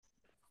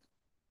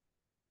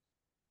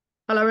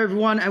Hello,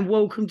 everyone, and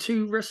welcome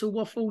to Wrestle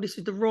Waffle. This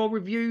is the Raw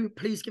review.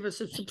 Please give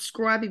us a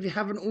subscribe if you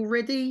haven't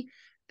already.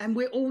 And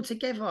we're all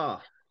together.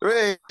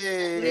 Hey,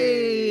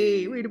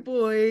 Hey, we the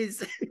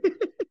boys.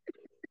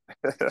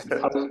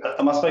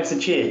 Am I supposed to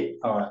cheer?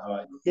 All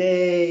right.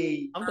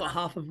 Yay! I've got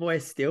half a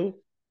voice still.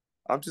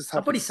 I'm just I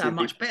happy probably to sound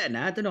see much better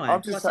now, don't I?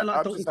 Do I sound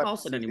like Dalton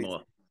Carlson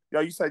anymore?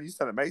 Yeah, you sound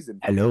amazing.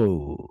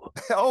 Hello.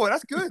 Oh,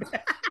 that's good.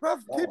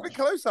 Bruv, keep it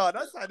closer.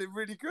 That sounded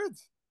really good.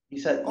 You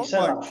sound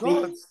like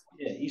God.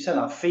 Yeah, you sound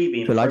like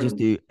Phoebe. Shall I just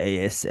do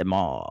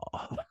ASMR?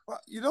 Well,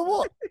 you know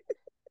what?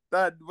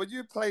 Dan, when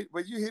you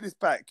hear this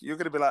back, you're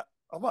gonna be like,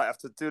 I might have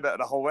to do that in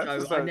the whole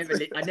episode. No,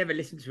 I never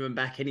listened to him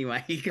back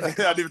anyway because I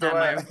can't can't stand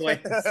my own voice.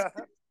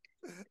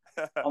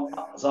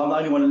 So I'm the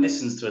only one who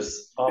listens to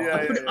us.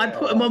 I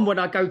put them on when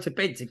I go to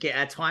bed to get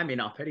our timing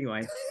up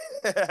anyway.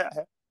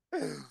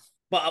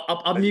 But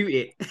I'll mute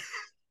it.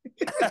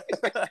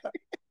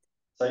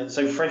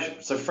 So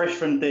fresh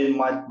from doing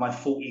my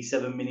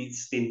 47-minute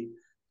stint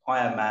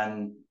Iron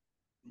Man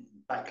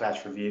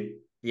Backlash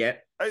review. Yeah,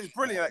 it was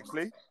brilliant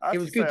actually. It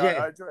was good.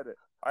 Yeah,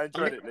 I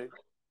enjoyed it, Lee.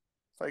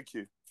 Thank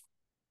you.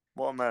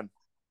 What a man.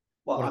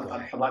 Well,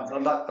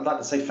 I'd like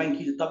to say thank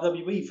you to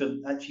WWE for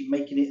actually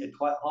making it a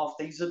quite half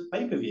decent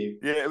pay-per-view.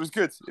 Yeah, it was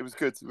good. It was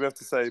good. We have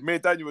to say, me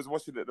and Daniel was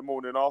watching it the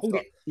morning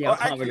after. Yeah, I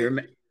can't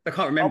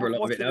remember a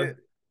lot of it though.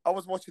 I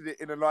was watching it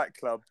in a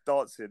nightclub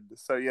dancing.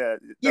 So yeah.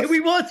 Yeah,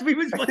 we was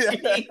watching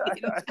it.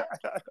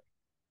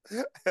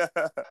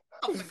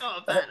 I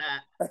forgot about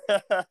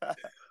that.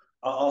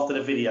 After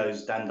the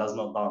videos, Dan does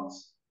not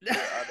dance. Yeah,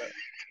 I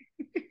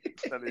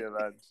know. Tell you,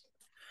 man.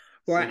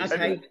 Right,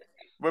 okay. Anyway,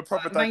 we're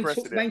proper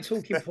digressing. Main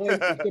talking point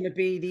is going to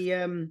be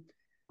the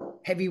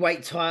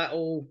heavyweight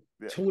title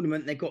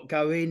tournament they got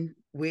going,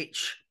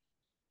 which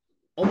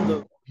on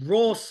the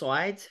Raw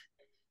side,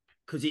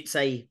 because it's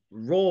a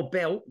Raw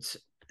belt,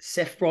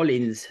 Seth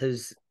Rollins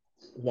has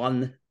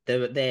won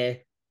their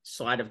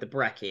side of the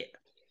bracket.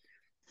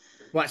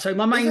 Right, so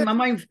my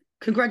main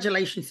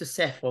congratulations to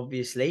Seth,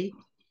 obviously,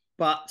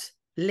 but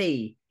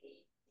Lee,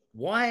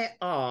 why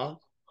are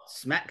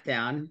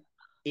SmackDown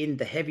in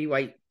the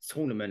heavyweight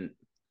tournament,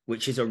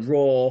 which is a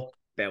Raw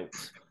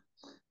belt?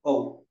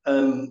 Oh,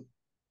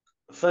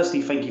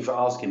 firstly, thank you for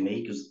asking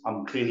me because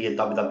I'm clearly a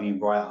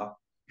WWE writer.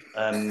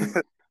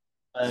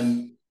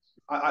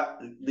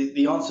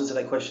 The answer to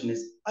that question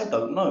is I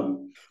don't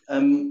know.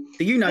 Do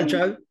you know,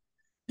 Joe?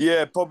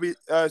 Yeah, Bobby.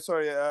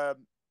 Sorry.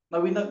 No,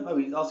 we know. No,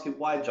 he's asking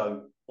why,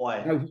 Joe.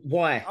 Why? No,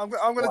 why? I'm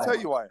going to tell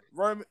you why.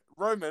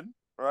 Roman,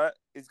 right,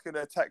 is going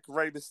to attack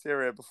Rey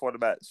Mysterio before the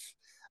match,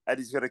 and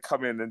he's going to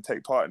come in and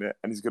take part in it,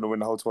 and he's going to win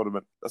the whole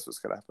tournament. That's what's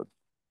going to happen.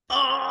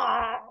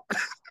 Oh!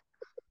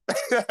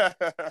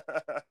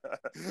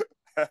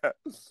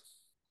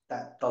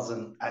 That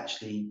doesn't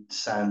actually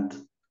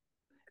sound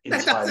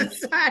entirely.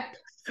 That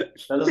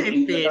doesn't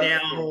you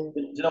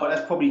know what?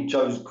 That's probably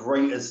Joe's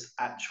greatest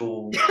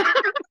actual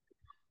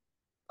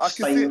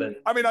statement.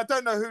 I mean, I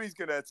don't know who he's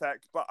going to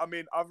attack, but I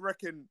mean, I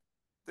reckon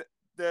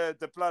the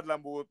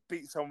Bloodline will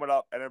beat someone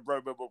up, and then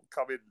Roman will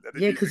come in.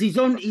 Yeah, because he's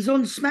on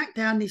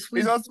SmackDown this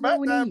week. He's on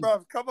SmackDown,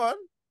 bruv. Come on.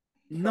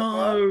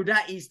 No,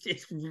 that is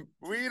just.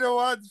 We the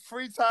one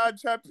 3-time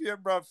champion,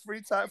 bruv.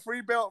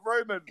 3 belt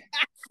Roman.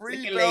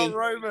 3 belt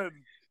Roman.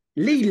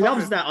 Lee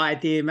loves that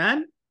idea,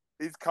 man.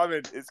 It's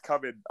coming. It's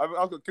coming.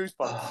 I've got goosebumps.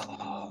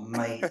 Oh,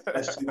 mate,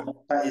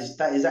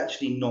 that is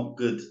actually not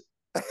good.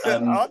 I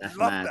love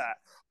that.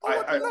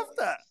 I love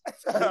that.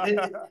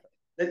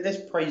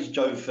 Let's praise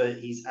Joe for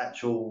his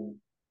actual,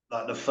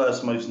 like the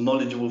first most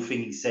knowledgeable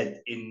thing he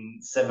said in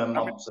 7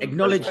 months.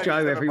 Acknowledge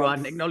Joe,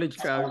 everyone. Acknowledge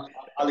Joe.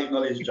 I'll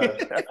acknowledge Joe.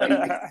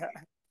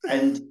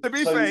 And to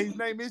be fair, his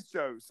name is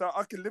Joe, so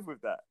I can live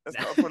with that. That's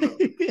not a problem.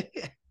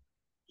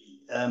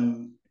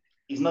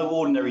 He's no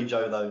ordinary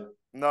Joe, though.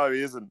 No,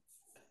 he isn't.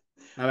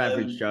 No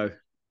average Joe.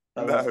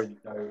 No.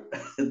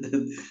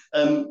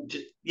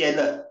 Yeah,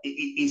 look,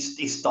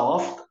 it's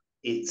daft.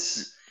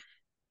 It's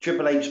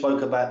Triple H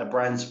spoke about the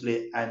brand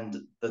split and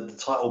the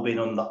title being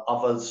on the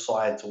other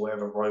side to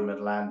wherever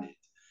Roman landed,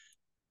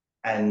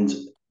 and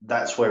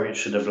that's where it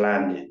should have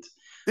landed.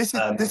 This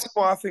is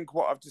why I think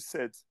what I've just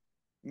said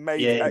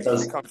may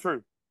actually come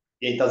true.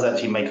 It does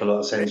actually make a lot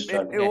of sense.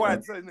 It all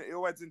adds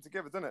in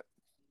together, doesn't it?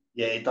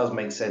 Yeah, it does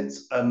make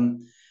sense.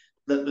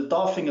 The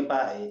daft thing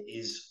about it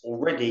is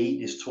already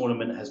this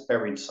tournament has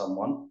buried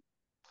someone.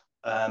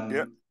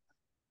 And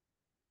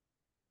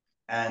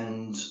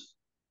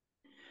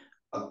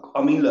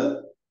I mean,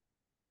 look,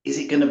 is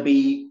it going to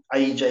be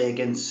AJ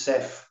against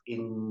Seth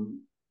in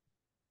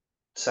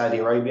Saudi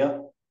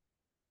Arabia?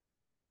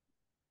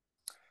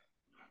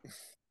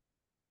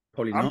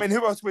 Probably not. I mean,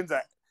 who else wins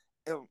that?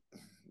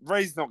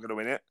 Ray's not going to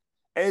win it.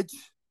 Edge,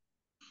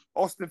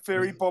 Austin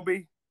Theory,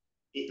 Bobby.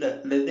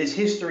 There's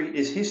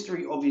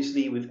history,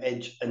 obviously, with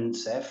Edge and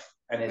Seth,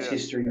 and there's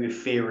history with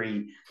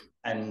Theory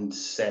and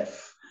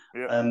Seth.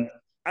 Yeah. And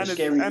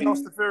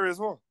Austin Theory as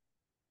well.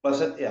 Well, I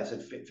said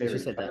Theory.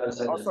 Said that.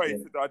 Sorry,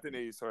 I didn't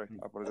hear you. Sorry,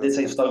 I did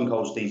say Stone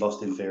Cold Steve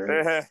Austin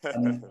Theory.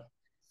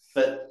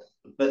 But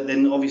but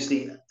then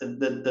obviously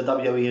the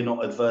WWE are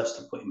not adverse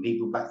to putting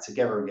people back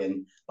together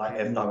again, like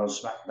they've done on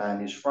SmackDown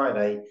this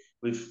Friday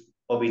with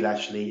Bobby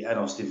Lashley and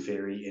Austin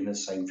Theory in the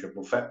same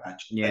triple threat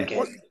match again.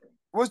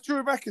 Was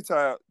Drew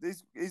McIntyre?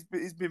 He's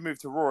been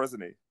moved to Raw,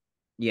 hasn't he?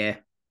 Yeah,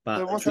 but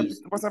so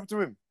what's happened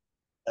to him?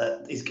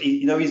 He's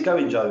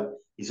going, Joe.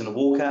 He's going to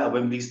walk out of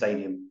Wembley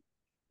Stadium.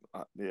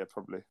 Yeah,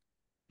 probably.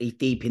 He's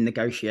deep in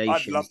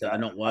negotiations that are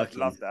not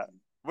working. I'd love that.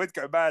 We'd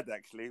go mad,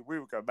 actually. We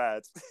would go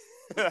mad.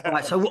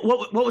 Right. So,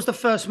 what was the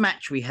first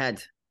match we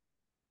had?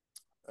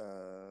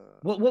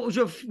 What were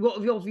your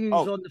views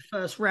on the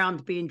first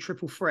round being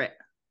triple threat?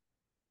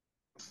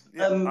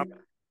 Yeah,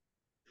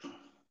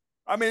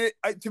 I mean,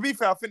 to be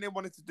fair, I think they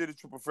wanted to do the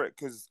triple threat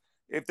because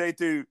if they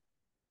do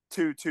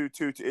two,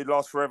 it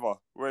lasts forever.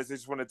 Whereas they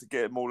just wanted to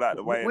get them all out of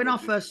the way. When I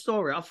first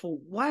saw it, I thought,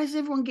 why is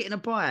everyone getting a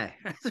bye?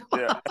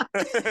 Yeah.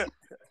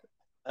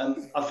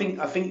 I think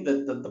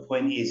that the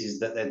point is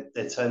that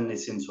they're turning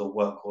this into a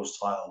workhorse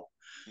title.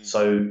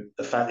 So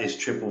the fact is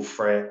triple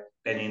threat,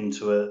 then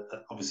into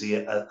obviously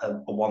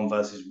a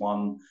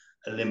 1-versus-1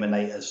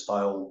 eliminator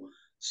style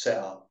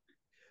setup.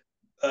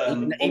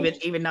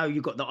 Even though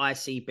you got the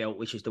IC belt,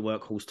 which is the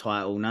workhorse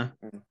title, no.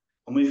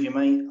 I'm with you,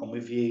 mate. I'm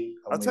with you.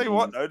 I'll tell you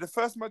what, though, the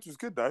first match was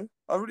good, though.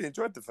 I really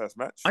enjoyed the first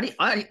match.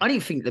 I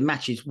didn't think the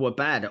matches were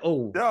bad at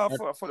all. Yeah, I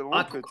thought they were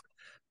all good.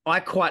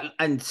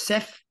 And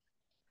Seth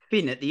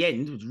Finn at the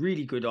end was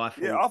really good. I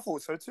thought. Yeah, I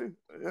thought so too.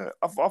 Yeah,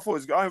 I thought it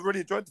was good. I really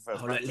enjoyed the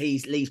first match. Look,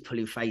 Lee's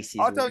pulling faces.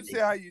 I don't see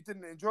how you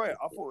didn't enjoy it.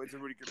 I thought it was a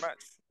really good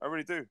match. I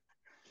really do.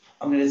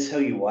 I'm going to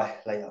tell you why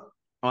later.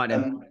 All right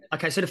then.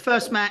 Okay, so the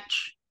first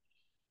match,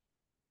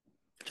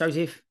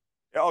 Joseph.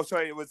 Oh,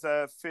 sorry, it was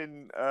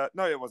Finn.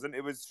 No, it wasn't.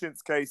 It was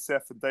Shinsuke,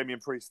 Seth, and Damian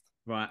Priest.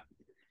 Right.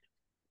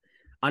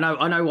 I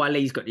know why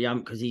Lee's got the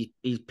because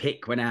his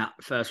pick went out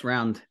first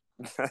round.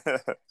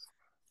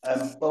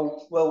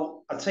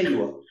 Well, I'll tell you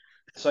what.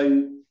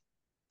 So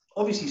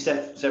obviously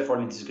Seth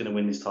Rollins is going to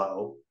win this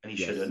title, and he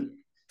shouldn't,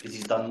 because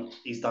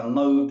he's done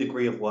no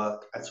degree of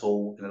work at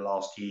all in the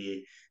last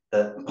year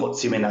that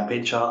puts him in that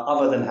picture,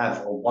 other than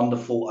have a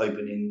wonderful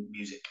opening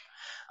music.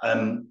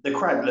 The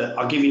crowd, look,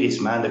 I'll give you this,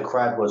 man. The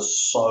crowd was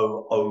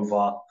so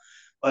over.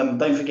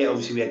 Don't forget,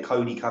 obviously, we had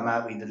Cody come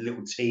out with a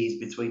little tease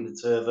between the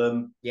two of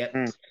them.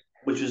 Yep.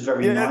 Which was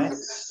very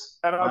nice.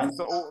 And I just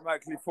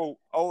automatically thought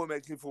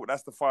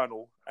that's the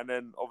final, and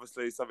then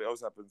obviously something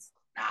else happens.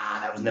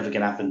 Nah, that was never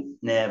going to happen.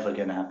 Never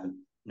going to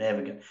happen.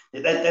 Never going.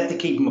 They had to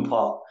keep them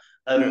apart.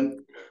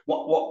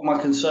 What my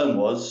concern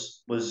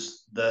was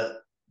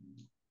that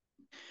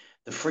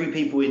the three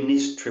people in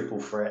this triple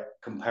threat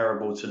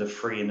comparable to the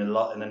three in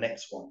the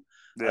next one.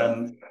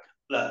 Yeah.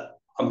 Look,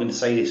 I'm going to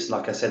say this,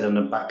 like I said in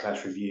the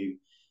Backlash review.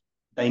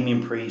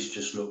 Damian Priest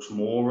just looks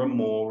more and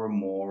more and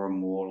more and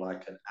more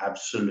like an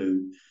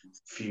absolute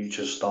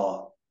future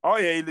star. Oh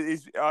yeah,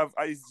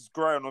 he's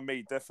growing on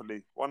me,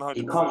 definitely, 100%.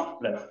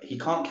 He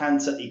can't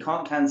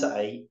canter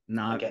 8.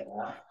 No, I get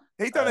that.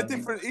 He done a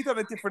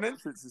different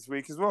entrance this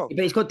week as well.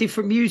 But he's got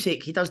different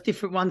music. He does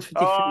different ones for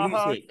different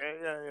music. Okay.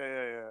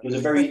 Yeah. It was a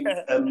very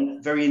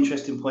very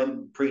interesting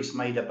point Priest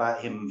made about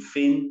him and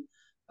Finn.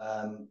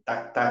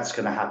 That's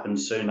going to happen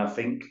soon, I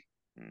think.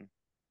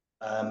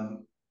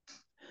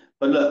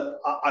 But look,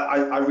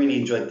 I really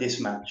enjoyed this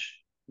match.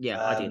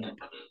 Yeah, I did.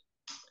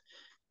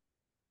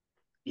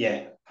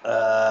 Yeah.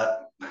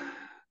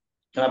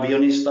 Can I be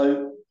honest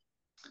though?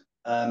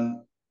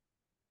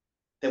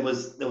 There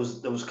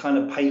was kind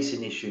of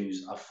pacing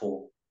issues. I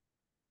thought.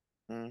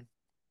 I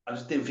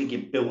just didn't think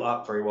it built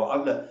up very well.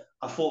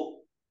 I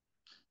thought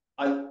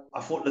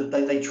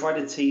that they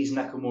tried to tease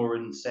Nakamura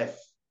and Seth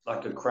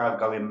like a crowd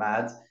going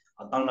mad.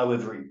 I don't know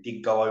whether it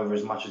did go over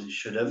as much as it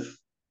should have.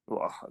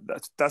 Well,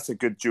 that's a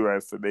good duo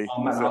for me.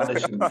 Oh, man,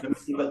 listen, but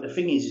the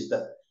thing is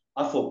that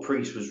I thought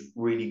Priest was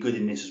really good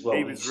in this as well.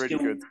 He was really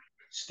good.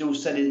 Still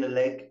selling the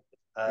leg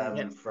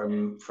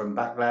from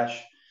Backlash.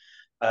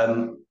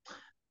 The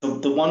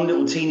one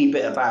little teeny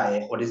bit about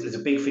it, there's a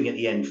big thing at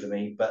the end for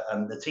me, but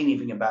the teeny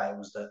thing about it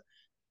was that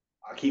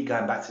I keep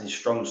going back to this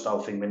strong style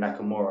thing with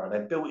Nakamura. They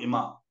built him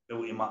up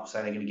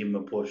saying they're going to give him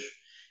a push,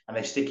 and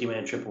they stick him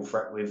in a triple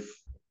threat with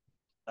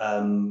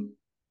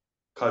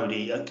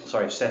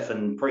Seth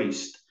and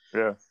Priest.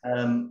 Yeah.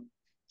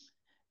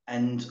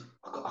 And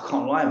I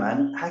can't lie,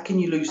 man. How can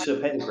you lose to a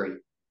pedigree?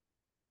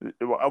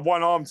 A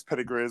one-armed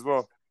pedigree as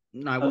well.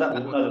 No,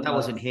 that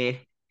wasn't here.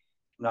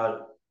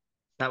 No.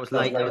 That was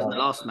late. That was the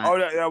last match. Oh,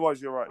 yeah, it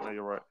was. You're right. No,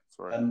 you're right.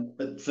 Sorry.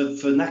 But for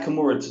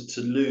Nakamura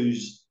to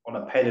lose on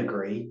a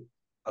pedigree,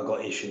 I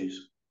got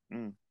issues.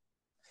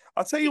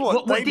 I'll tell you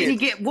what. What did he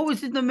get? What was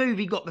the move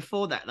he got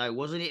before that though?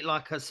 Wasn't it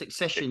like a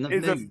succession of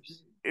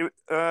moves?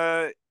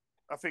 I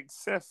think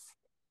Seth.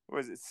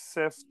 Was it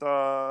Seth?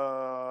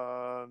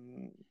 No,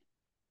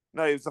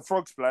 it was the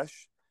frog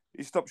splash.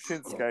 He stopped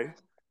Shinsuke,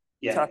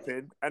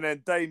 tapping, and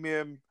then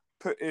Damian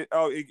put it.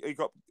 Oh,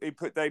 he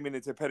put Damian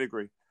into a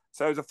pedigree.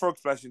 So it was a frog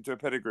splash into a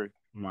pedigree.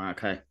 Right.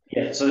 Okay.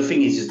 Yeah. So the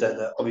thing is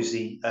that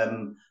obviously, I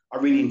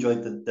really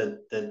enjoyed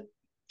the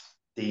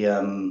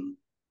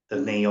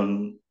knee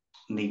on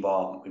knee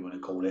bar, we want to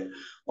call it,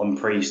 on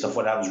Priest. I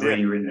thought that was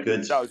really, really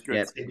good. That was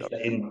good.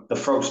 In the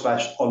frog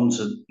splash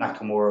onto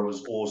Nakamura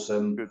was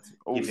awesome. Good.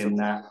 Give him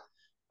that.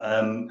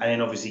 And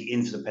then obviously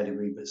into the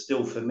pedigree, but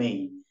still for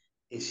me,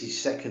 it's his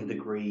second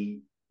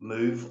degree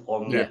move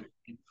on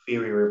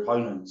inferior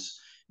opponents.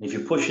 And if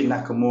you're pushing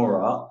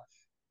Nakamura,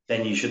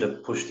 then you should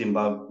have pushed him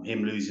by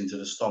him losing to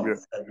the stomp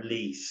at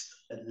least.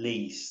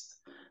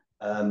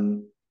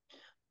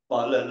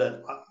 But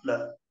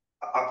look,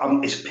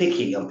 it's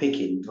picky. I'm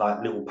picking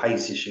like little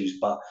pace issues,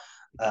 but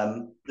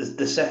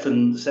the Seth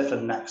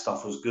and Knack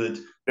stuff was good.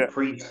 The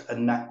Priest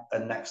and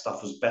Knack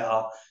stuff was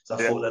better. So I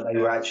thought that they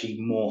were actually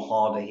more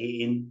harder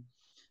hitting.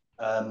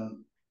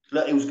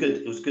 Look, it was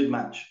good. It was a good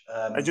match.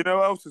 And you know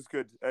what else was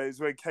good?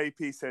 Is when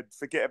KP said,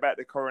 "Forget about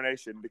the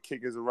coronation. The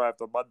king has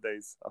arrived on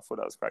Mondays." I thought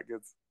that was quite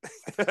good.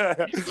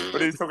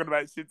 When he was talking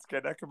about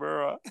Shinsuke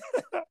Nakamura,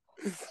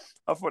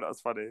 I thought that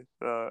was funny.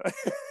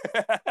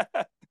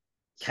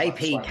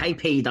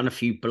 KP done a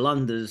few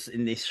blunders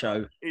in this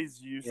show. He's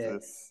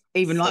useless.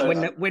 Yeah. Even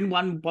like when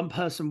one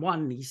person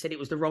won, he said it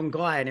was the wrong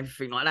guy and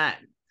everything like that.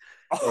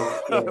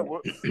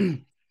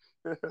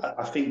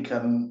 I think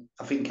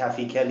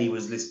Kathy Kelly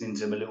was listening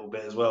to him a little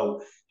bit as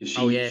well.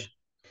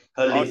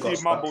 Her lip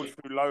she mumbled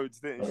through loads,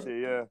 didn't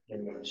she? Yeah.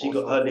 She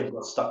got her lip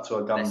got stuck to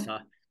her gum.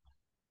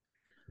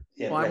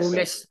 Yeah.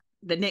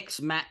 The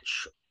next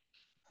match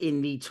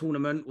in the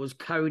tournament was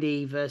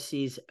Cody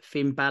versus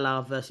Finn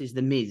Balor versus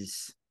The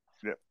Miz.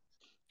 Yeah.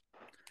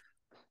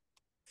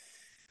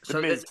 So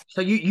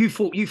you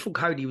thought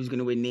Cody was going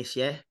to win this,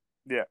 yeah?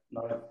 Yeah.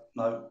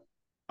 No.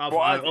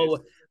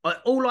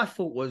 All I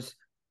thought was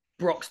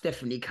Brock's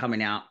definitely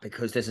coming out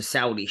because there's a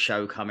Saudi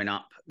show coming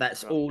up.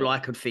 That's all I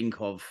could think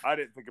of. I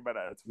didn't think about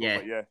that at all.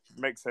 But yeah,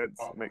 makes sense.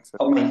 I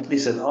mean,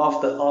 listen,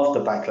 after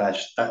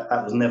Backlash,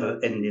 that was never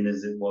ending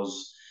as it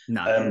was.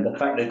 No. The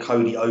fact that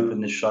Cody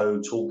opened the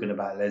show talking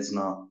about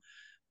Lesnar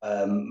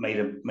made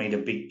a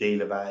big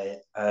deal about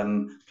it.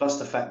 Plus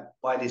the fact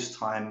by this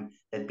time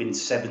there'd been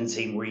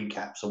 17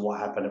 recaps of what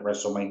happened at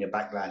WrestleMania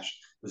Backlash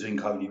between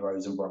Cody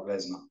Rhodes and Brock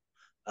Lesnar.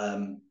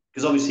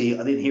 Because obviously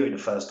I didn't hear it the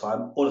first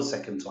time, or the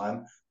second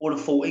time, or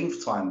the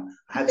 14th time.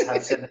 I had to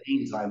have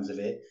 17 times of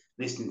it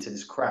listening to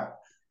this crap.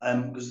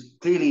 Because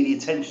clearly the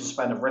attention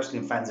span of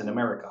wrestling fans in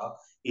America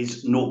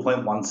is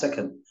 0.1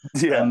 second.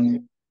 Yeah.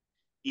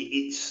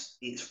 It's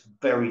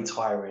very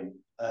tiring.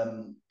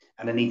 And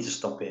they need to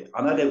stop it.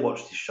 I know they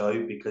watched the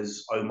show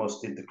because Omos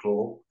did the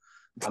claw.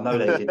 I know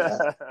they did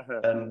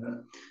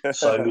that.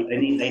 So they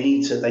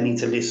need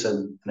to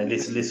listen, and they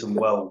need to listen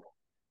well.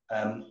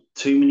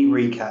 Too many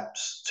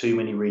recaps.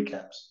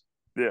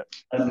 Yeah.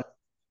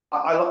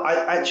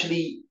 I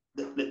actually,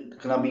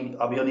 I'll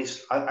be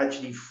honest. I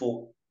actually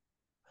thought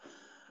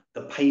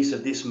the pace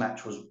of this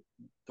match was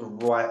the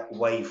right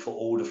way for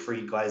all the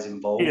three guys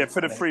involved. Yeah,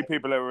 for the three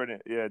people that were in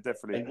it. Yeah,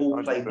 definitely. They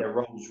all played their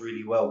roles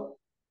really well.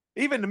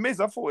 Even The Miz,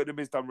 I thought The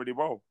Miz done really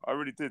well. I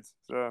really did.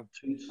 So.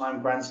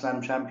 2-time Grand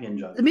Slam champion,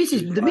 Joe. The Miz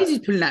is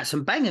pulling out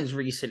some bangers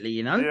recently,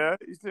 you know? Yeah,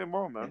 he's doing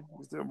well, man.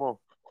 He's doing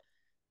well.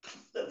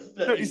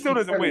 He still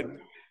doesn't win,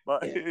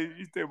 but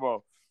he's doing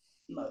well.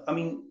 No, I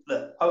mean,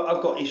 look,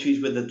 I've got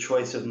issues with the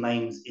choice of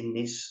names in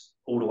this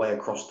all the way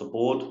across the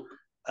board.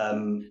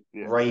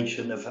 Ray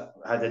shouldn't have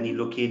had any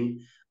look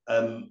in.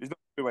 He's not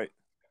wait.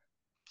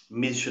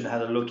 Miz shouldn't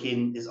have had a look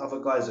in. There's other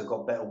guys that have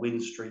got better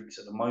win streaks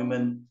at the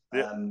moment.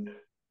 Yeah.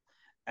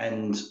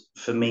 And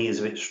for me, is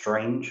a bit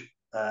strange.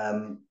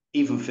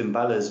 Even Finn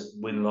Balor's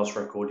win-loss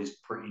record is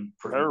pretty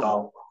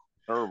dull.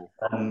 Terrible.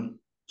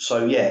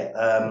 So yeah,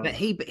 but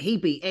he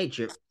beat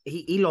Edge.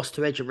 He lost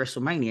to Edge at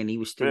WrestleMania, and he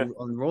was still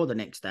on Raw the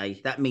next day.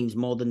 That means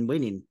more than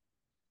winning.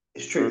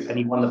 It's true, and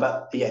he won the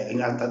battle. Yeah, and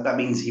that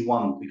means he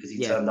won because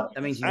he turned up.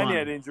 That means he won. And he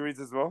had injuries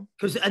as well.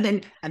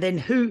 And then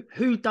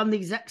who done the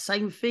exact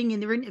same thing in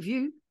their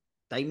interview?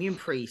 Damian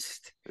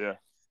Priest. Yeah.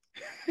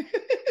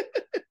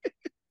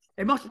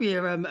 It must be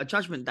a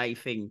Judgment Day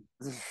thing.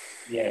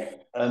 Yeah.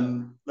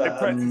 They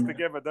practice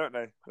together, don't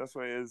they? That's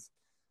what it is.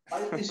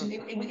 Listen,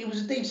 it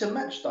was a decent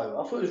match, though.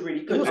 I thought it was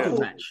really good. It was a good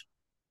match.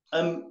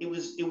 It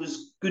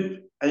was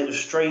good, and it was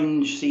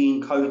strange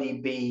seeing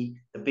Cody be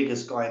the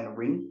biggest guy in the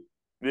ring.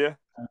 Yeah.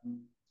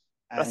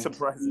 That's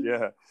surprising.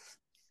 Yeah.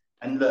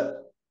 And look,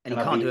 and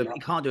he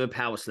can't do a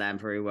power slam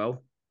very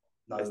well.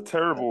 No, it's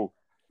terrible.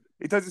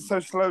 He does it so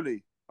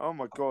slowly. Oh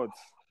my god!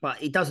 But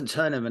he doesn't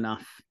turn him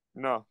enough.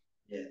 No.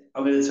 Yeah,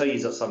 I'm going to tell you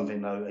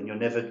something though, and you're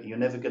never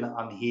going to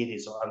unhear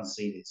this or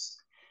unsee this.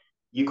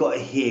 You got to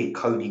hear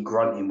Cody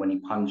grunting when he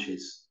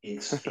punches.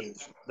 It's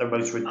the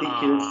most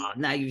ridiculous.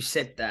 Now you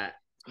said that.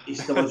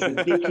 It's the most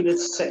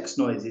ridiculous sex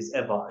noises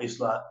ever.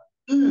 It's like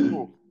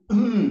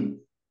and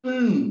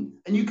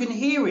you can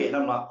hear it, and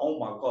I'm like, oh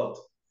my god!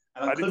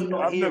 And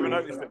I've never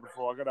noticed it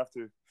before. I'm gonna have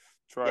to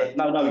try. Yeah,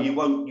 no, you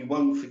won't. You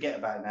won't forget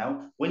about it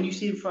now. When you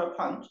see him throw a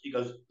punch, he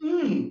goes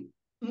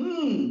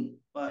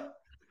like.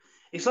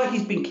 It's like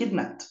he's been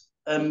kidnapped,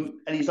 and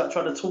he's like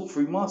trying to talk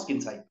through masking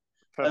tape.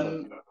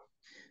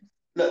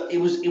 Look, it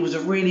was a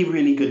really,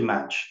 really good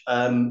match.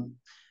 I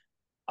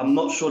I'm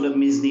not sure that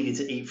Miz needed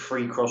to eat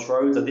 3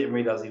 crossroads. I didn't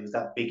realise he was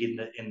that big in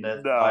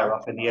the higher No,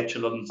 up in the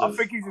echelons I of.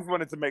 think he just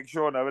wanted to make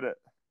sure, no, isn't it?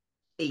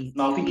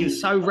 No, I think he He's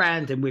was. so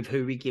random with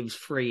who he gives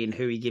 3 and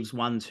who he gives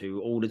 1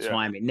 to all the Yeah.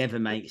 time. It never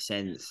makes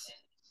sense.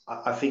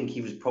 I think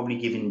he was probably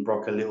giving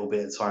Brock a little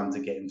bit of time to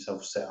get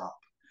himself set up.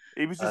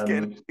 He was just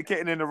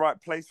getting in the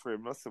right place for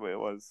him. That's the way it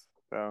was.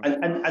 So.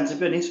 And to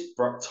be honest,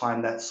 Brock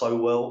timed that so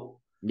well.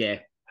 Yeah.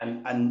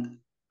 And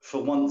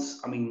for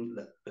once, I mean,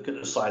 look at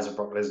the size of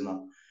Brock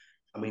Lesnar.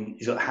 I mean,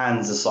 he's got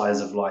hands the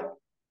size of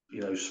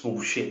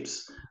small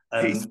ships.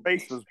 His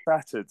face was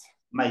battered,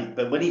 mate.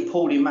 But when he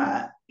pulled him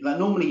out, like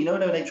normally,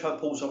 when they try to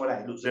pull someone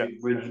out, it looks a bit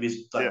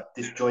really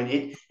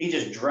disjointed. He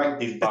just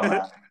dragged his bum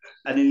out,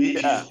 and then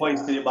literally just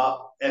hoisted him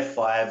up.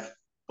 F5,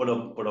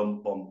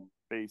 boom.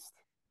 Beast.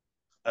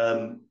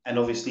 And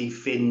obviously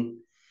Finn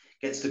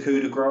gets the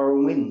coup de grace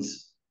and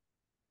wins.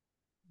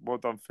 Well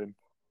done, Finn.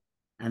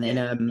 And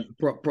then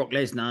Brock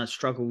Lesnar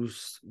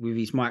struggles with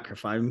his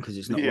microphone because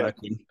it's not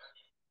working.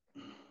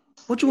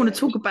 What do you want to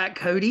talk about,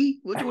 Cody?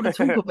 What do you want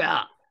to talk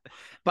about?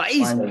 But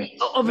he's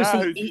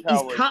obviously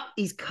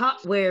he's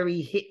cut where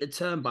he hit the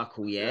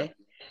turnbuckle, yeah.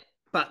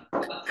 But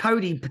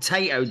Cody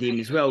potatoed him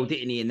as well,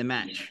 didn't he, in the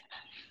match?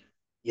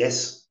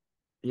 Yes.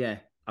 Yeah,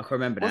 I can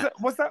remember that.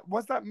 Was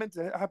that meant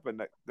to happen?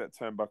 That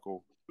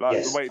turnbuckle,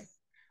 like the way.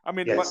 I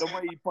mean, like the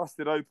way he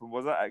busted open,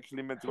 was that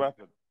actually meant to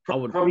happen?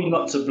 Probably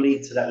not to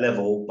bleed to that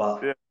level,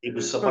 but it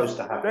was supposed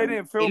to happen. They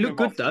didn't film it looked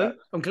good though. That.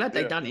 I'm glad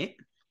they done it.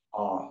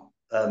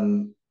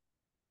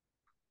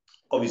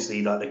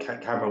 Obviously, like the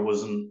camera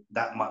wasn't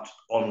that much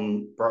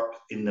on Brock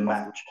in the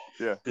match,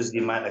 because of the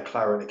amount of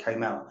claret that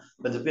came out.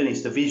 But to be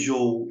honest, the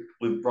visual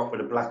with Brock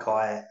with the black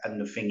eye and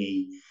the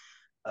thingy,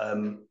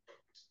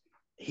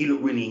 he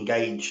looked really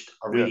engaged.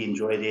 I really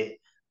enjoyed it,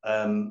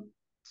 and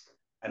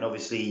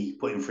obviously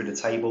put him through the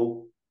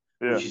table,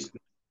 which is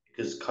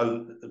because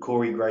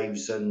Corey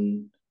Graves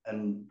and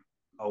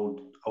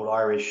old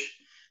Irish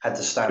had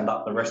to stand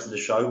up the rest of the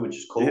show, which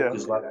is cool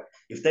because like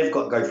if we've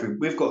got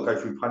to go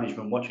through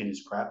punishment watching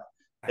this crap.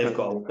 They've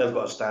got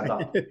to stand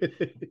up.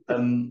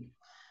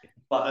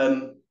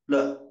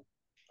 Look,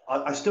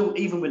 I still,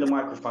 even with the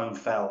microphone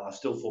fail, I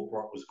still thought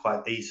Brock was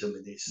quite decent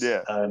with this.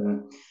 Yeah.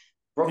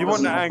 You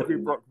want the angry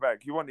Brock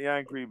back. You want the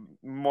angry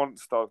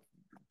monster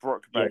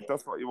Brock back.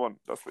 That's what you want.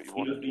 That's what you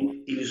want.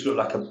 He just looked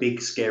like a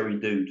big, scary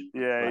dude.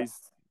 Yeah, he's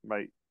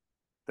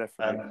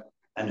definitely.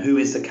 And who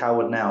is the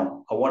coward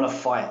now? I want to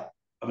fight.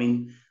 I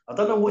mean, I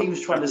don't know what he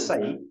was trying to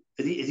say.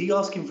 Is he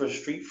asking for a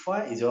street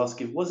fight?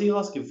 What's he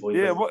asking for?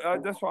 Yeah,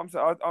 that's what I'm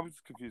saying. I was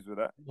confused with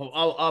that. Well,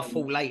 I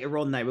thought later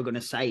on they were going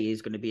to say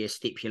is going to be a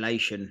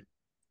stipulation.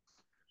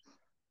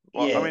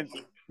 Well, I mean,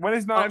 when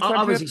is night?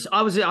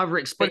 I was either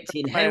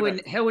expecting Hell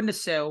in the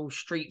Cell,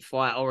 street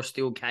fight, or a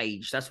steel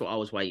cage. That's what I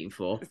was waiting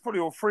for. It's probably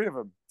all 3 of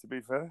them, to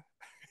be fair.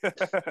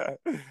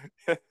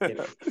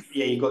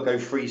 You got to go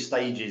 3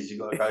 stages. You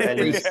got to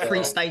go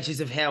 3 stages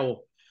of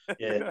hell.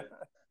 Yeah.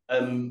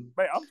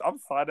 Mate, I'm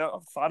signed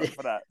up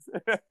for that.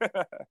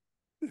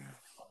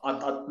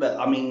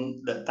 I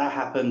mean, that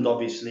happened.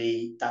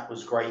 Obviously, that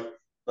was great.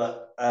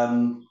 But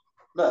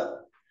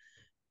look,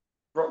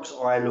 Brock's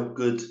eye looked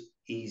good.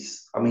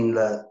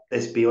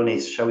 Let's be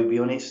honest. Shall we be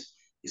honest?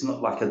 It's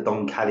not like a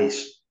Don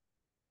Callis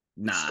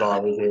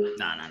scar, is it?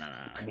 No.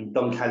 I mean,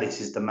 Don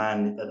Callis is the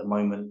man at the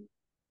moment.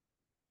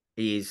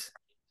 He is.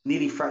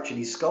 Nearly fractured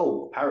his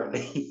skull,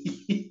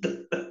 apparently.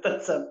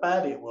 That's how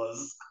bad it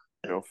was.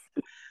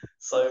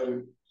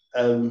 So,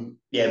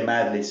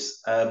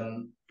 madness.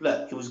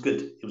 Look, it was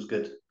good. It was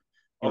good.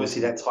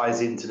 Obviously, that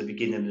ties into the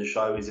beginning of the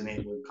show, isn't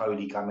it? With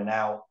Cody coming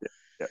out.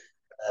 Yeah.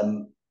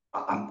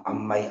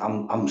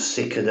 I'm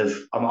sick of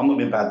the. I'm not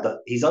being bad.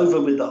 He's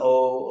over with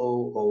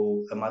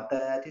the and my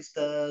dad is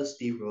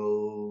Dusty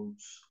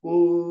Rhodes.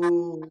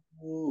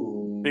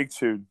 Ooh. Big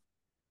tune.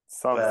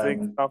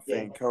 Something,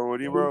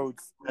 Cody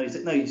Rhodes. No,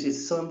 he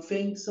says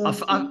something.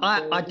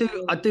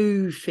 I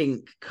do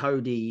think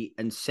Cody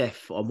and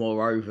Seth are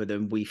more over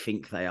than we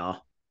think they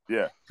are.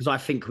 Yeah. Because I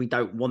think we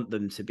don't want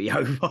them to be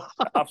over.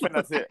 I think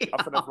that's it.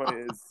 I think that's what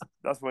it is.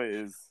 That's what it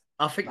is.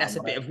 I think that's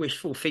a bit of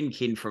wishful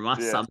thinking from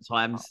us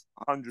sometimes.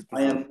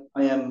 100%.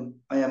 I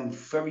am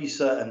very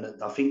certain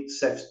that I think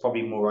Seth's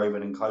probably more over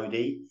than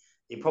Cody.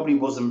 It probably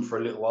wasn't for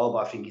a little while,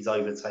 but I think he's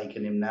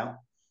overtaken him now.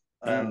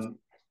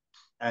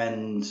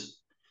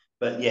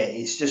 But yeah,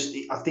 it's just,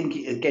 I think,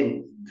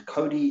 again,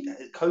 Cody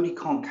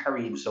can't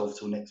carry himself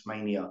till next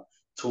Mania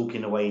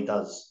talking the way he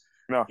does.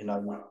 No.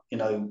 You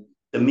know,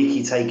 the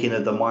Mickey taking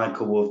of the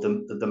Michael of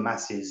the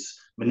masses,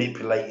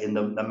 manipulating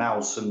the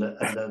mouse and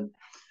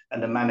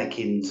the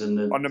mannequins and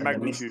the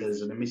misters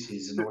and the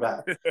misses and all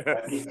that.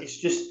 It's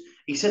just,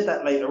 he said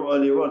that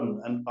earlier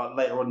on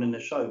in the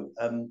show.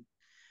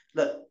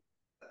 Look,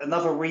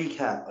 another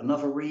recap.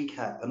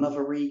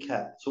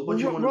 So what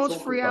do you want to talk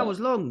about? 3 hours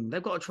long.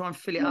 They've got to try and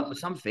fill it up with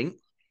something.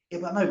 Yeah,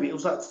 but no, but it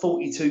was like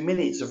 42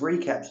 minutes of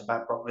recaps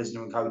about Brock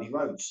Lesnar and Cody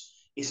Rhodes.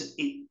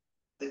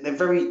 They're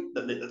very.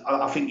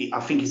 I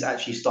think it's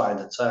actually starting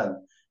to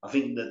turn. I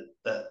think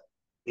that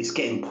it's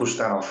getting pushed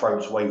down our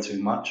throats way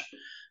too much.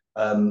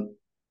 And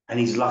and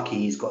he's lucky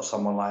he's got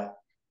someone like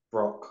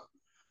Brock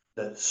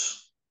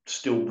that's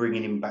still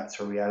bringing him back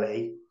to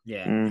reality.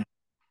 Yeah.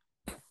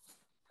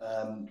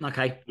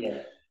 Okay.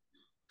 Yeah.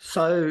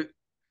 So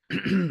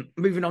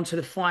moving on to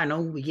the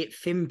final, we get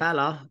Finn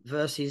Balor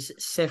versus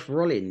Seth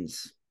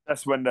Rollins.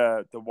 That's when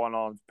the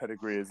one-armed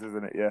pedigree is,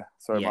 isn't it? Yeah.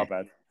 Sorry, my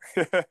bad.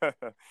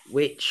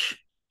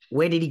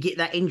 Where did he get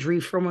that injury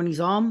from on his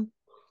arm?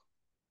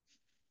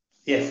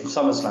 Yeah, from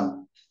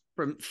SummerSlam.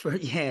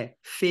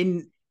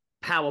 Finn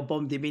power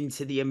bombed him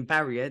into the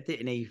barrier,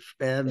 didn't he?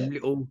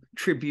 Little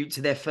tribute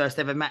to their first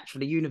ever match for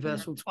the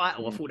Universal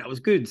title. I thought that was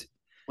good.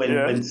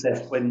 When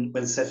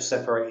Seth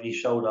separated his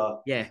shoulder.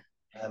 Yeah.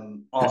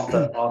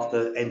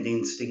 After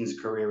ending Sting's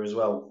career as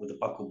well with the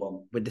buckle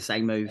bomb. With the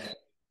same move.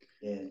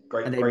 Yeah,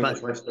 great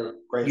wrestler.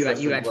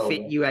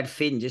 You had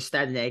Finn just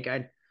standing there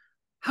going,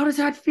 "How does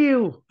that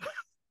feel?"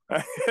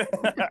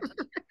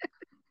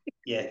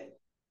 Yeah.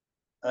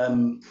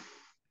 You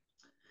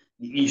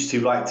used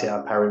to liked it,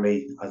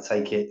 apparently. I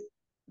take it.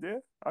 Yeah,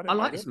 I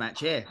like this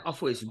match. Yeah, I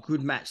thought it was a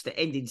good match. The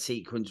ending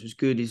sequence was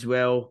good as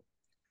well.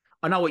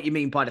 I know what you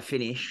mean by the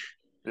finish.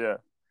 Yeah.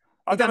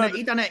 He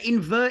done an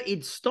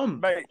inverted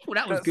stomp. Mate, I thought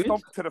that was good.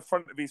 Stomp to the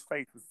front of his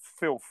face was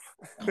filth.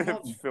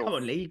 Come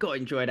on, Lee, you got to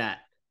enjoy that.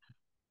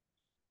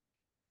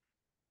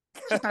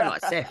 You don't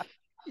like Seth.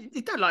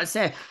 You don't like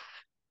Seth.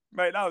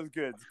 Mate, that was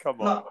good.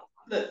 Come on.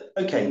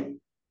 Okay.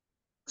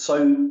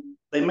 So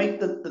they make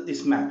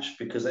this match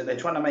because they're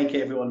trying to make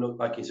everyone look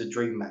like it's a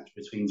dream match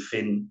between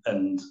Finn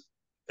and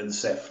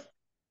Seth.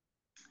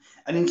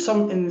 And in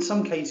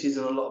some cases,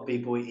 and a lot of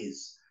people, it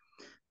is.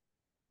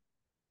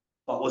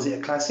 But was it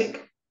a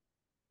classic?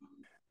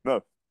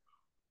 No.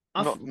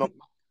 I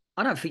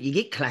don't think you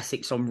get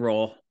classics on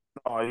Raw.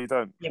 Oh, you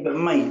don't. Yeah, but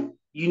mate,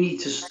 you need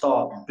to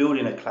start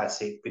building a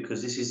classic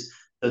because this is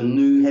the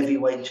new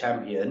heavyweight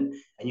champion,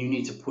 and you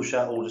need to push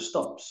out all the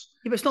stops.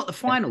 Yeah, but it's not the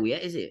final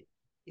yet, is it?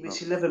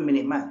 It's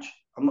 11-minute match.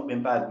 I'm not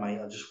being bad, mate.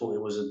 I just thought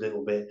it was a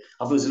little bit.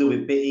 I thought it was a little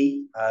bit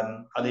bitty.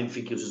 I didn't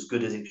think it was as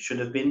good as it should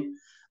have been.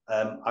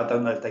 I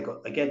don't know if they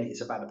got. Again,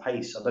 it's about the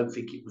pace. I don't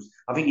think it was.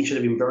 I think it should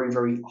have been very,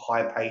 very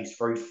high paced,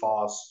 very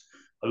fast.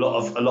 A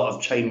lot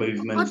of chain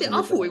movements.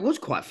 I thought it was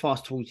quite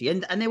fast towards the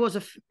end, and there was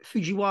a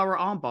Fujiwara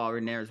armbar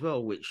in there as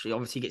well, which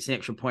obviously gets an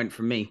extra point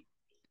from me.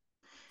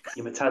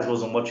 Yeah, but Taz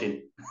wasn't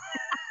watching.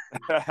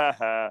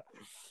 Taz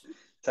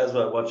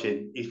wasn't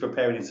watching. He's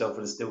preparing himself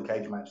for the steel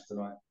cage match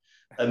tonight.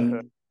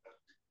 No.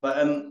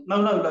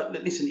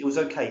 Listen, it was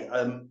okay.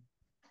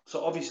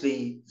 So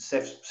obviously,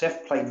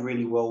 Seth played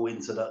really well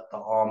into the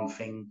arm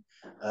thing.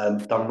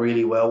 Done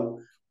really well,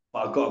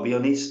 but I've got to be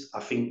honest. I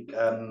think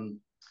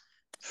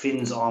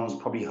Finn's arms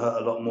probably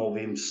hurt a lot more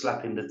with him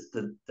slapping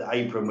the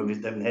apron with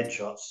his them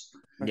headshots.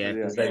 Yeah,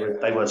 because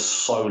they were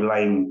so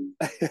lame.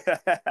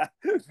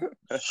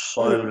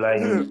 So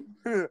lame.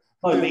 No,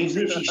 but he's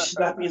literally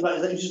slapping.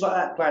 He's just like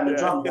that, playing the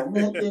drum, like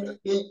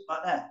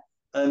that.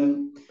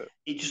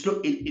 It just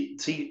looked.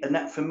 And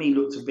that for me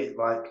looked a bit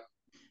like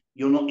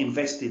you're not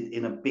invested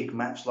in a big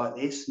match like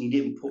this, and you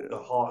didn't put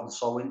your heart and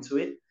soul into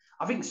it.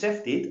 I think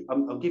Seth did.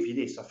 I'll give you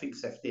this. I think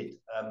Seth did.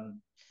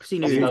 Because he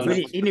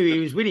knew he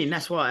was winning.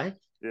 That's why.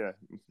 Yeah.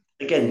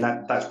 Again,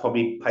 that's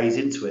probably pays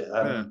into it.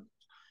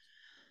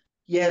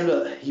 Yeah,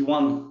 look, he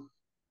won.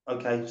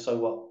 Okay, so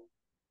what?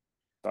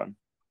 Done.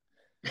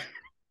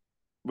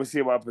 We'll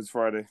see what happens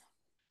Friday.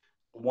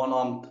 A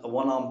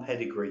one-arm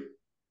pedigree.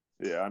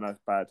 Yeah, I know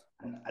it's bad.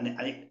 And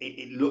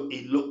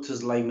it looked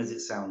as lame as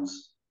it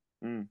sounds.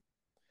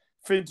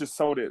 Finn just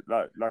sold it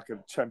like a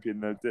champion,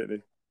 though, didn't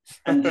he?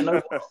 And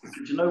do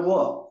you know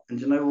what?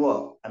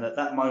 And at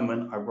that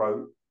moment, I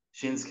wrote,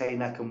 Shinsuke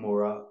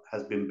Nakamura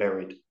has been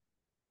buried.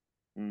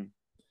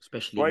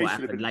 Especially what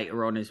happened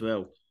later on as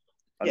well.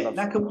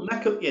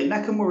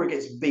 Nakamura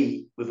gets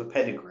beat with a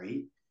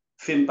pedigree.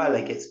 Finn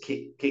Balor gets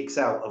kicks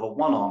out of a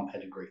one-arm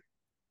pedigree.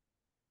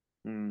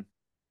 Well,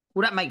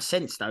 that makes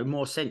sense, though.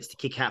 More sense to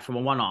kick out from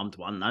a one-armed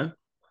one, though.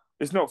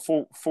 It's not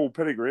full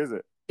pedigree, is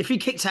it? If he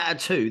kicks out of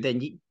two,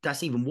 then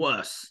that's even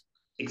worse.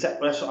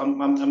 Exactly. That's what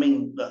I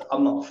mean, look,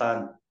 I'm not a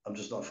fan. I'm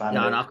just not a fan.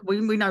 No,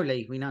 we know,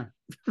 Lee. We know.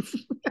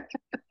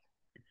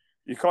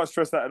 You can't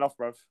stress that enough,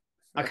 bruv.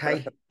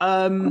 Okay.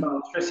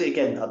 I'll stress it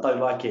again. I don't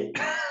like it.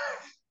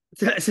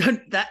 So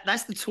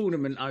that's the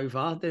tournament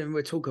over. Then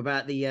we'll talk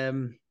about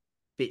the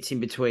bits in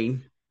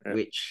between,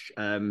 which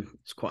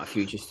it's quite a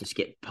few just to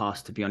skip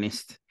past, to be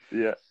honest.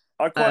 Yeah,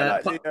 I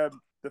quite like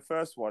the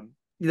first one.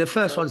 The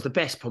first one's the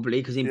best, probably,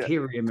 because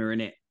Imperium are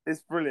in it.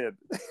 It's brilliant.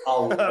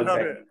 Oh, okay. I love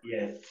it.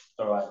 Yeah,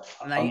 all right.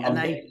 And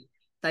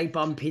they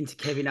bump into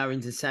Kevin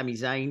Owens and Sami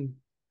Zayn.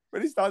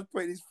 When he starts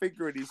putting his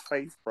finger in his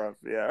face, bruv,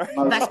 yeah.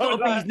 That's got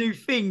to be his new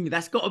thing.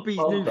 That's got to be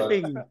his new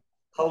thing.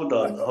 Hold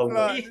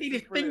on. You see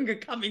his finger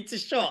come into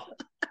shot.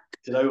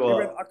 Do you know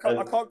what? I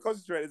can't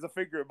concentrate. There's a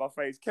finger in my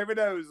face. Kevin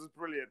Owens was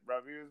brilliant,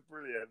 bruv. He was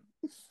brilliant.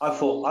 I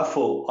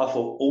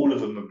thought all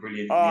of them were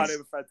brilliant. Oh, they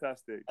were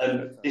fantastic.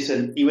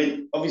 Listen, he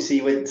went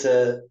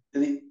to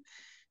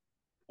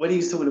when he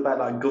was talking about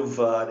like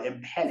Gunther and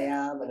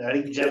Imperium and The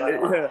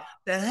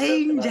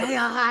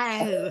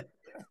Angel.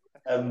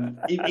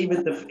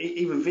 Even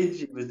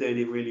Vinci was doing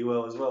it really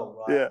well as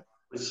well, right? Yeah.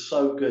 It was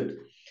so good.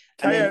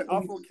 And KO, then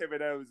I thought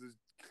Kevin Owens was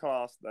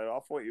class though. I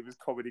thought he was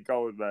comedy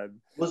gold,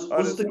 man. was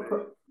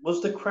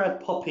the crowd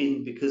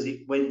popping because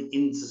it went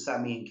into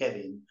Sammy and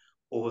Kevin,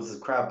 or was the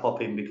crowd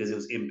popping because it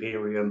was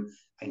Imperium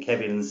and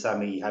Kevin and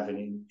Sammy having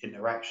an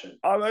interaction?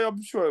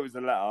 I'm sure it was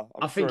the latter.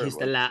 I think it's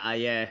the latter,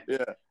 yeah.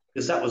 Yeah.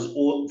 Because that was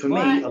all for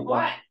me. I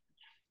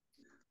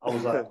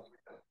was like,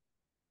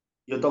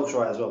 your dog's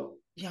right as well.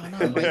 Yeah, I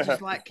know, but it's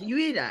just like, can you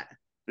hear that?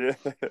 Yeah.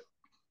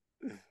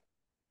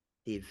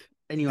 Div.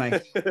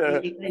 Anyway.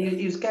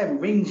 he was getting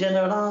ring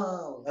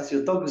general. That's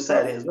your dog was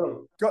saying it as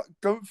well.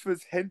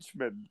 Gunther's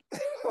henchman.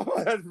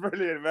 That's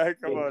brilliant, man.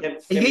 Come on.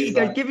 He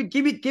goes,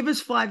 give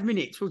us 5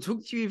 minutes. We'll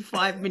talk to you in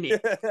 5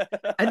 minutes.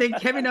 And then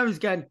Kevin Owens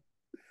going,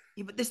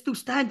 yeah, but they're still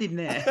standing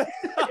there.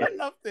 I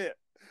loved it.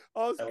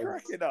 I was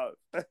cracking up.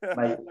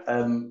 Mate,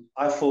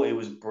 I thought it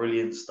was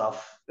brilliant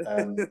stuff.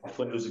 I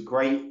thought it was a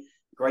great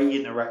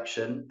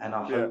interaction, and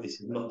I hope this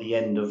is not the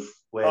end of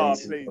where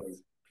this is going.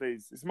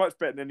 Please. It's much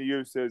better than the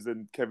Usos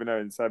and Kevin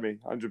Owens, Sammy,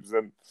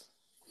 100%.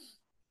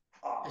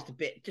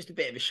 Just a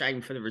bit of a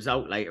shame for the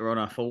result later on,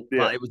 I thought.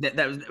 But it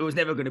was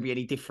never going to be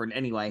any different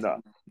anyway. No.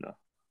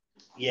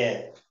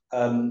 Yeah.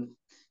 Can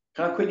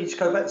I quickly just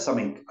go back to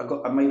something?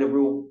 I made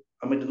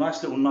a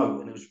nice little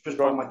note, and it was just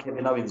by my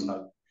Kevin Owens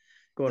note.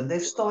 Go on.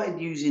 They've started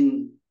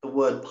using the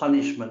word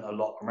punishment a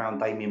lot around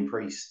Damien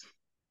Priest.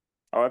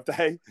 Oh, have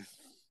they?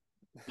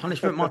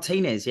 Punishment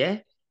Martinez, yeah?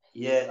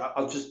 Yeah,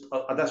 that's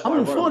what I'm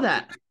all for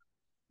that.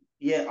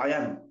 Yeah, I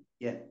am.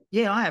 Yeah.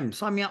 Yeah, I am.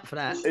 Sign me up for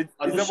that. Is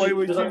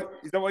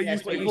that what it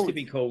used to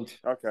be called?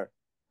 Okay.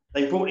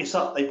 They brought this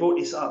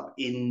up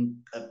in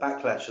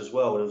Backlash as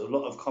well. There was a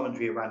lot of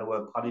commentary around the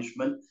word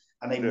punishment,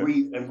 and they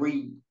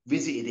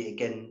revisited it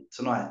again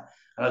tonight.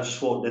 And I just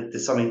thought that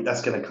there's something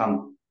that's going to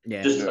come.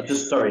 Yeah.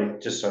 Just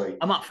sorry.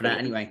 I'm up for that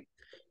anyway.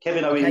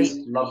 Kevin Owens,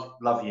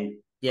 love you.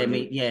 Yeah,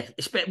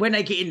 when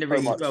they get in the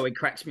ring as well, it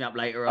cracks me up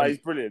later on. He's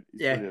brilliant.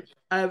 Brilliant.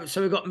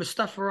 So we've got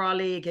Mustafa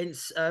Ali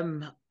against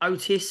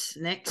Otis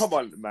next. Come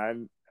on,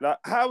 man. Like,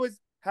 how is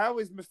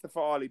Mustafa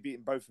Ali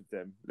beating both of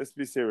them? Let's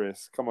be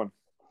serious. Come on.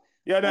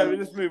 Yeah, no,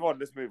 let's move on.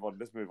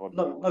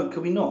 No,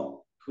 can we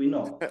not?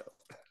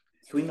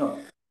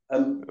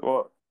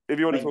 Well, if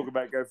you want to talk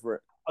about it, go for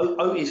it.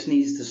 Otis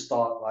needs to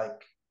start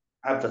like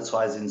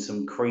advertising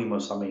some cream or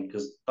something,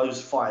 because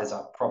those fires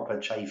are proper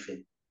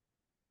chafing.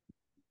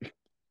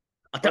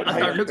 I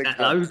don't look that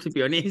low, to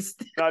be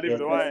honest. No, neither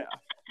do I.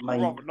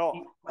 Rather not.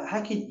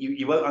 How can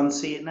you won't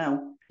unsee it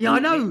now? Yeah, I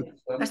know.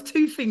 That's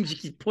two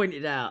things you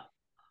pointed out.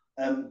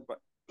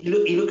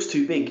 He looks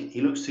too big.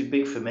 He looks too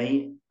big for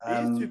me.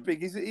 He's too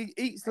big. He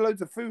eats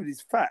loads of food.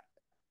 He's fat.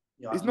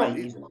 Yeah,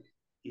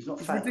 he's not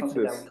fat.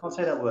 Ridiculous. Can't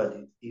say that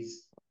word.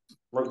 He's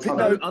rotund.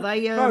 No, are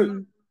they?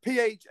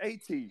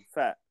 PH80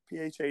 fat.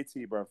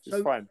 PH80, bro.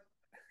 It's fine.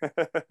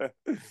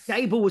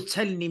 Gable was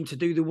telling him to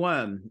do the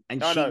worm,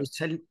 and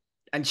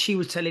she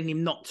was telling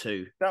him not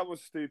to. That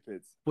was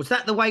stupid. Was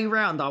that the way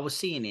round? I was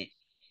seeing it.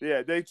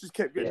 Yeah, they just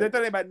kept. Yeah. They've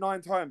done it about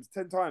 9 times,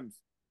 10 times.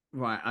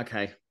 Right.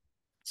 Okay.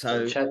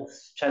 So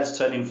Chad's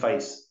turning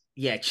face.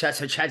 Yeah, Chad's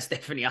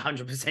definitely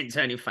 100%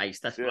 turning face.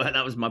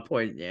 That was my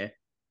point. Yeah.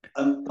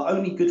 The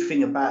only good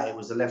thing about it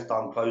was the left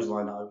arm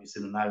clothesline that Otis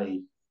in an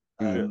alley.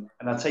 And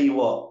I'll tell you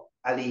what,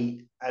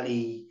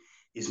 Ali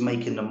is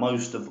making the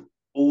most of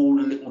all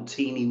the little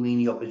teeny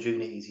weeny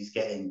opportunities he's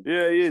getting.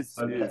 Yeah, he is.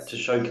 To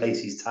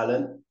showcase his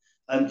talent.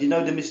 Do you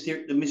know the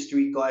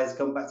mystery guy has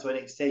come back to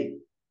NXT?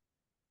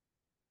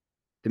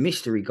 The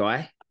mystery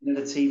guy? You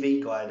know, the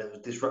TV guy that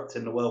was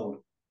disrupting the world.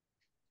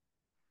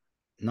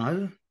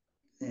 No.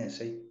 Yeah,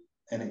 see,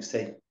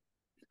 NXT.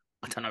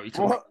 I don't know what you're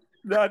talking about.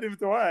 No, neither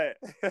do I.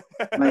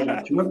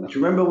 Mate, do you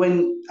remember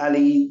when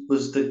Ali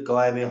was the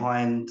guy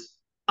behind?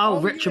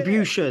 Oh,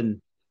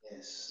 Retribution. Yeah.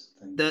 Yes.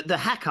 The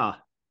hacker.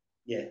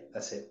 Yeah,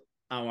 that's it.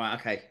 Oh, right,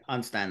 okay. I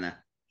understand that.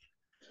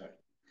 Sorry.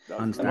 That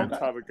was a long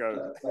time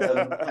ago. All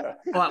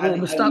right,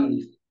 well,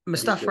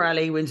 Mustafa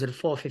Ali wins at a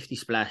 450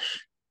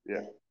 splash.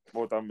 Yeah,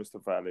 well done,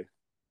 Mustafa Ali.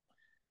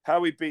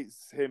 How he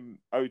beats him,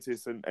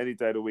 Otis, and any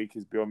day of the week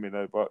is beyond me,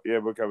 though. But yeah,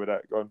 we'll go with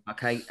that. Go on.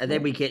 Okay, and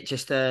then we get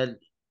just a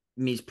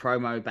Miz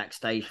promo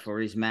backstage for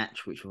his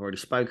match, which we've already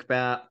spoke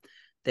about.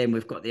 Then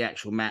we've got the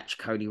actual match,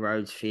 Cody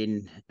Rhodes,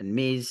 Finn, and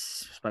Miz.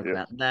 Spoke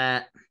about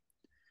that.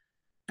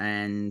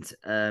 And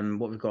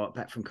what we've got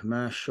back from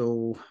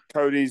commercial.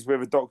 Cody's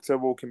with a doctor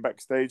walking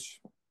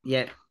backstage.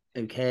 Yeah,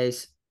 who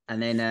cares?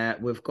 And then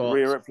we've got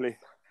Rhea Ripley.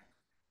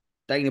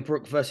 Dana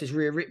Brooke versus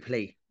Rhea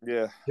Ripley.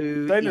 Yeah.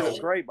 Who Dana looks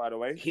great, by the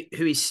way.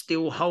 Who is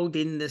still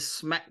holding the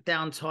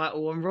SmackDown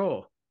title on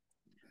Raw.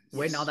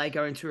 When are they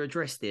going to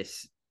address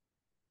this?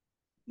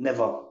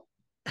 Never.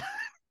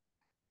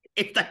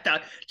 If they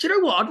don't, do you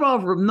know what? I'd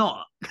rather them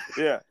not.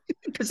 Yeah.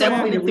 Because they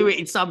want me to do it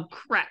in some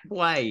crap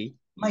way.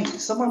 Mate,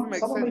 someone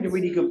made a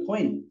really good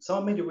point.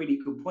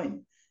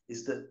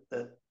 Is that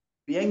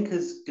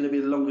Bianca's going to be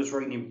the longest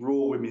reigning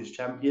Raw Women's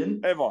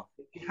Champion ever.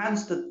 If she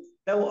hands the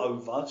belt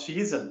over, she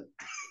isn't.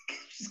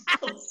 She's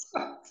got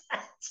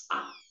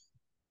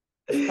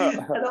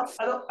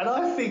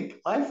I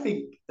think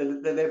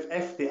that they've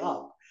effed it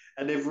up,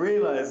 and they've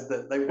realised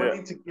that they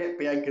wanted to get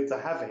Bianca to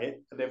have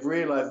it, and they've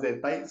realised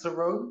their dates are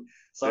wrong.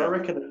 So I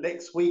reckon that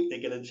next week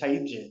they're going to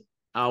change it.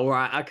 Oh,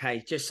 right.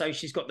 Okay. Just so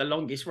she's got the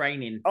longest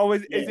reigning. Oh,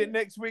 is it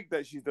next week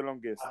that she's the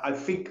longest? I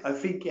think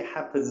it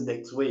happens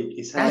next week.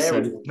 It's That's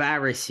hilarious.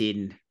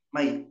 embarrassing.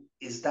 Mate,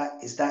 is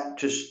that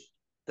just,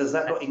 does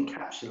that not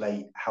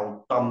encapsulate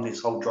how dumb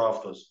this whole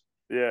draft was?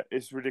 Yeah,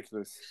 it's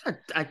ridiculous.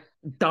 A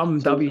dumb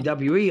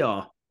WWE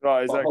are.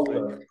 Right,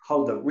 exactly.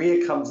 Hold on.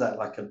 Rhea comes out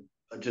like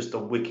just a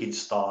wicked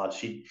star.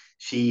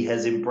 She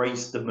has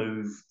embraced the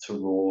move to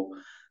Raw.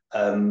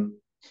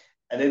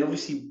 And then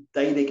obviously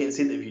Dana gets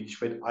interviewed.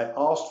 She went, I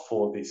asked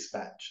for this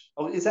match.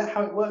 Oh, is that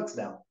how it works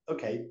now?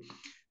 Okay.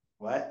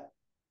 Right.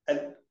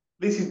 And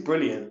this is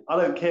brilliant. I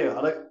don't care.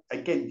 I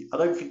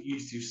don't think you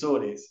two saw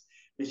this.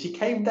 But she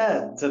came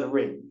down to the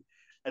ring,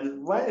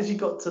 and right as she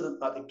got to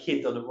the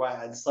kid on the right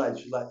hand side,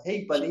 she was like,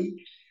 "Hey,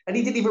 buddy," and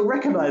he didn't even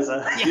recognize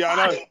her.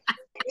 Yeah,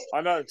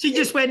 I know. She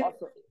just went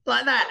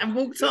like that and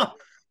walked off.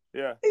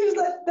 Yeah. He was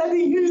like,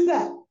 "Daddy, who's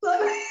that?"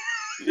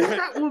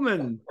 That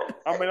woman.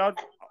 I mean, I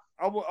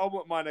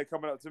wouldn't mind her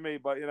coming up to me,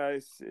 but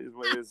it's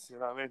what it is. You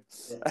know what I mean?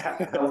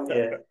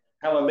 Yeah.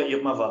 How I Met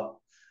Your Mother.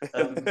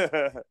 And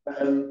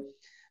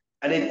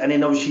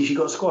then obviously she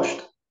got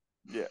squashed.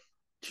 Yeah.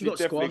 She got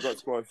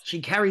squashed. She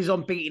carries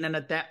on beating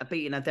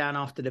her down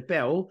after the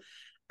bell.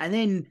 And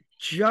then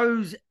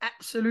Joe's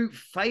absolute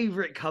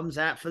favourite comes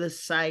out for the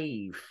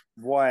save.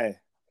 Why?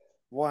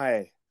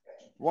 Why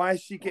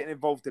is she getting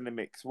involved in the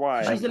mix?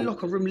 Why? She's the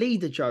locker room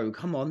leader, Joe.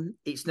 Come on.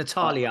 It's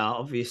Natalia,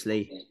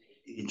 obviously.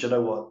 Do you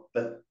know what?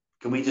 But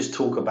can we just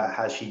talk about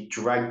how she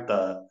dragged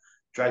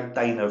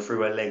Dana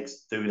through her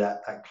legs to do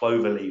that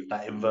cloverleaf,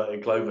 that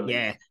inverted cloverleaf?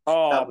 Yeah.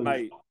 Oh,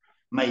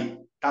 mate,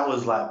 that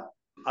was like.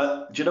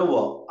 Do you know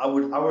what? I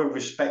would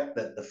respect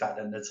the fact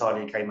that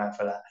Natalia came out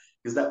for that,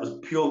 because that was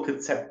pure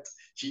contempt.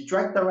 She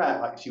dragged her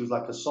out like she was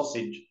like a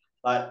sausage.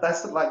 Like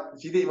that's like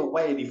she didn't even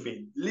weigh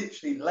anything.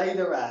 Literally laid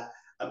her out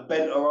and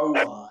bent her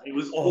over. It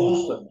was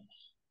awesome.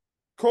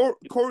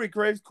 Corey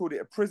Graves called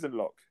it a prison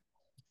lock.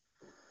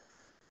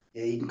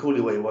 Yeah, he can call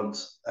it what he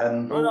wants. Do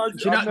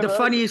you know the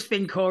funniest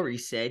thing Corey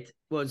said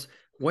was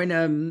when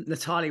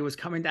Natalia was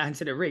coming down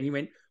to the ring, he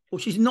went, "Well,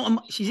 she's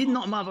not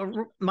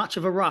much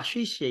of a rush,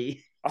 is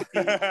she?" She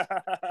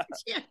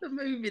had to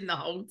move in the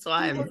whole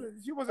time.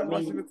 She wasn't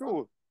rushing at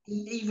all.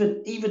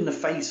 Even the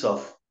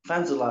face-off,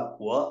 fans are like,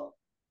 "What?"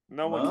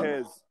 No one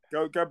cares.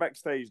 Go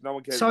backstage. No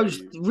one cares. So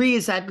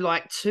Rhea's had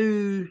like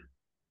two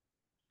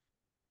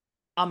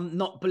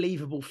not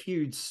believable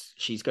feuds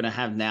she's going to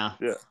have now.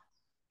 Yeah.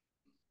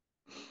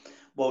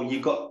 Well,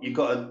 she's got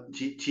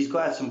to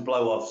have some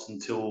blow-offs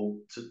until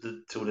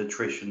the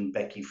Trish and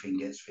Becky thing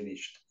gets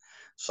finished.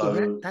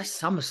 So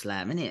that's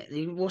SummerSlam, isn't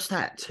it? What's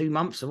that? 2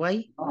 months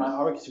away?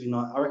 I reckon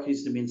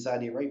it's to be in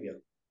Saudi Arabia.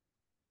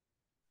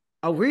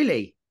 Oh,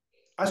 really?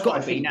 It's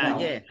got to be now.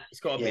 Yeah, it's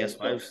got to be, I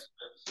suppose.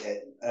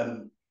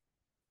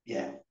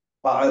 Yeah.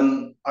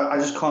 But I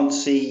just can't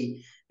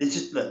see. It's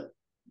just look.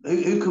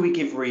 Who can we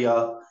give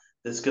Rhea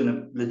that's going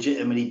to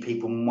legitimately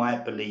people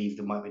might believe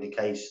that might be the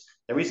case?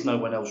 There is no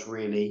one else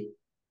really.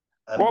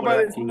 What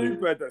about this new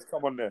bird that's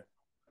come on there?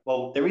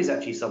 Well, there is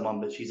actually someone,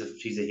 but she's a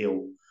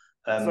heel.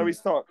 So he's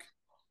stuck.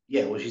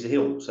 Yeah, well, she's a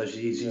heel, so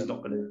she's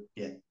not going to.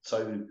 Yeah,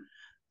 so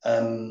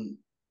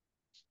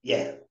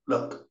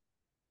Look,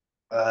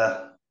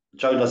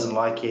 Joe doesn't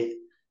like it.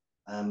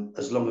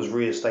 As long as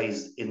Rhea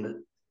stays in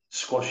the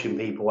squashing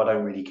people, I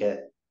don't really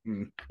care.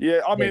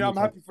 Yeah, I mean, I'm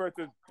happy for her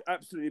to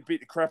absolutely beat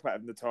the crap out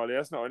of Natalia.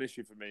 That's not an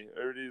issue for me. It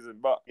really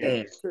isn't. But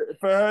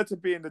for her to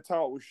be in the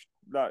title,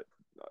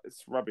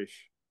 it's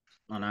rubbish.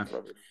 I know.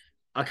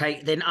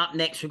 Okay, then up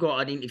next, we've got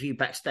an interview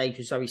backstage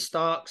with Zoe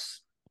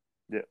Starks.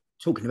 Yeah.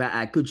 Talking about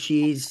how good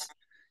she is.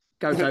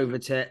 Goes over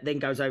to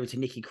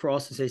Nikki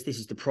Cross and says, "This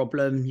is the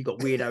problem. You got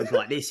weirdos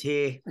like this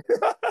here."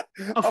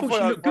 I thought she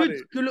looked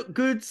good. Looked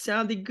good,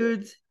 sounded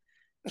good.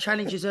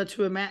 Challenges her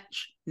to a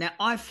match. Now,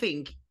 I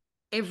think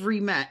every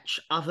match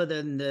other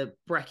than the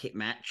bracket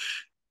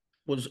match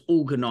was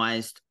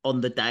organised on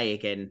the day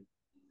again.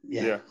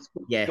 Yeah.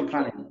 Good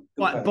planning.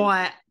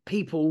 By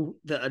people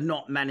that are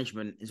not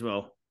management as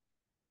well.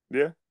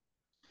 Yeah.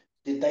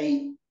 Did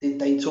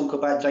they talk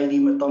about JD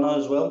McDonough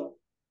as well?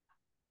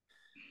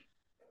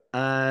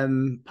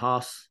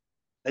 Pass.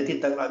 They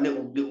did that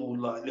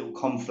little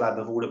conflab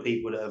of all the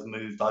people that have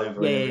moved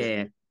over.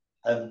 Yeah.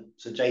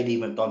 So JD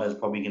McDonough is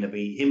probably going to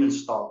be him and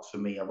Starks for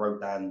me. I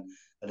wrote down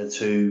are the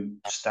two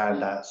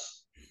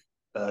standouts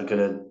that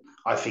are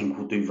I think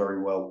will do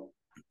very well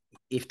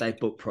if they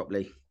book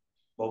properly.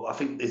 Well, I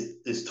think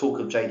there's talk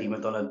of JD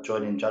McDonough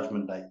joining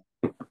Judgment Day.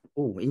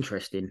 Oh,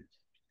 interesting.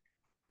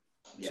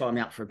 Yeah. Sign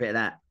me up for a bit of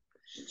that.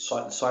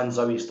 Sign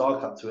Zoe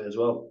Stark up to it as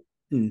well.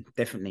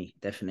 Definitely.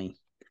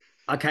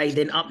 Okay,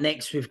 then up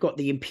next, we've got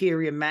the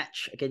Imperium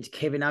match against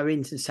Kevin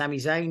Owens and Sami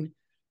Zayn.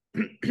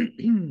 I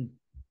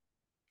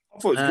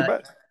thought it was good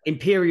match.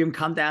 Imperium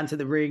come down to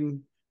the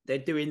ring. They're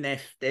doing their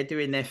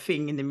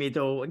thing in the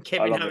middle, and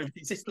Kevin Owens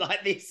is just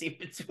like this in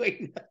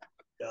between.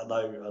 Yeah, I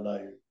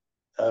know.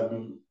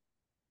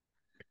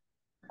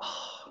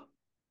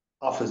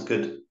 Arthur's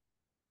good.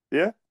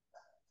 Yeah?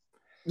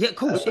 Yeah, of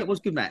course. Yeah, it was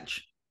a good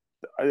match.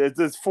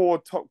 There's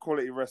 4 top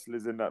quality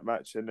wrestlers in that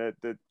match, and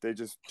they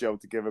just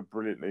gelled together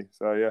brilliantly.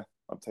 So yeah,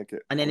 I'll take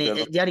it. And then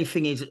the only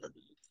thing is,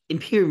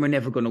 Imperium are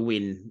never going to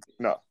win.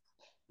 No.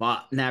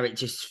 But now it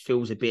just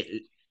feels a bit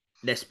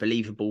less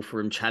believable for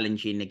him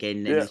challenging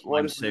again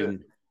anytime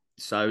soon.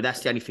 So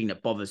that's the only thing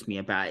that bothers me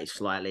about it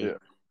slightly. Yeah.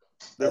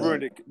 They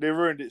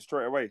ruined it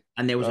straight away.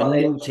 And there was a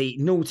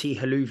naughty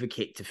haluva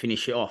kick to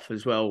finish it off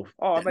as well.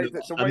 Oh, mate,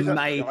 the way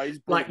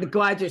that like the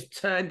guy just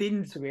turned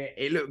into it.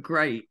 It looked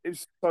great. It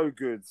was so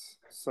good.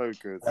 So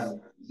good.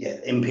 Yeah,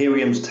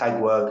 Imperium's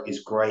tag work is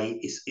great.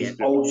 It's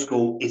old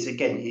school. It's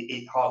again,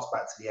 it harks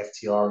back to the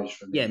FTRs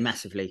for me. Yeah,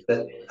 massively.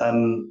 But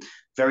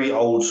very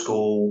old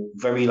school,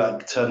 very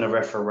like turn the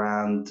ref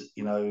around,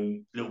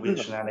 little bit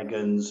of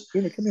shenanigans.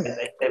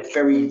 They're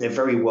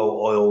very well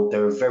oiled.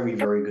 They're a very,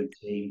 very good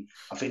team.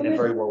 I think they're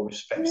very well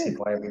respected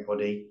by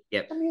everybody.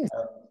 Yep.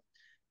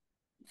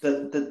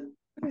 The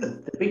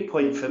big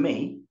point for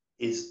me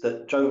is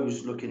that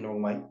Joe's looking the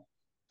wrong way.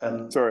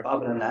 Sorry.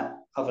 Other than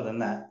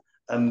that,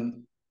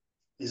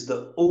 is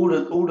that all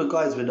the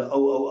guys with the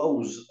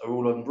OOOs are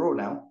all on Raw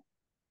now.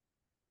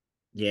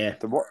 Yeah.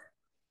 The what?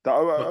 The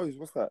OOOs?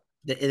 What's that?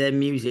 Their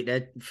music,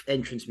 their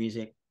entrance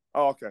music.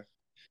 Oh, okay.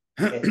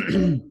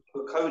 Yeah.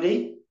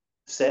 Cody,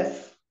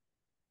 Seth.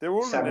 They're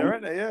all in there,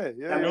 aren't they? Yeah,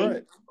 Sammy, you're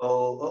right.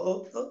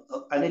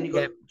 And then you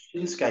got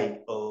Shinsuke.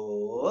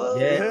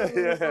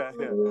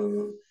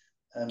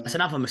 That's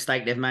another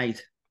mistake they've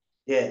made.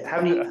 Yeah,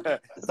 how many?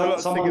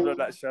 Someone on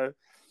that show.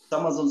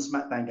 Someone's on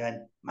SmackDown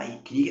going,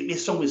 mate, can you get me a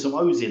song with some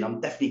O's in? I'm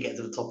definitely getting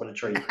to the top of the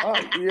tree.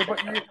 Yeah, but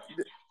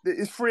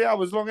it's 3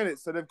 hours long, isn't it?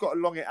 So they've got to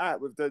long it out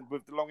with the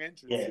long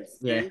entrances.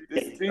 Yeah.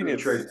 It's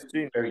genius. True.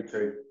 Very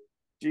true.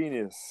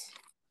 Genius.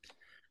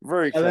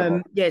 Very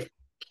clever. Yeah.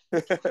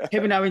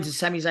 Kevin Owens and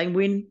Sami Zayn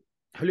win.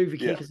 Haluva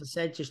kick, as I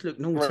said, just looked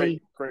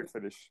naughty. Great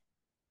finish.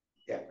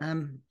 Yeah.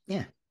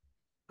 Yeah.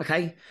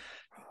 Okay.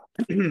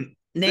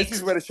 Next, this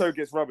is where the show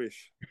gets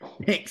rubbish.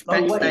 Next,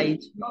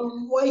 backstage.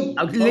 No way.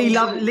 Oh,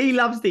 Lee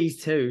loves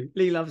these two.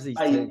 Lee loves these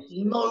two.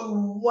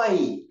 No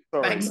way.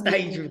 Sorry.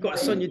 Backstage, we've got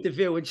Sonya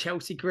Deville and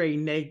Chelsea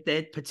Green.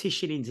 They're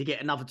petitioning to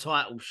get another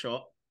title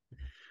shot.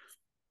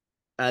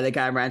 They're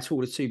going around to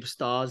all the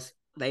superstars.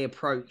 They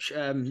approach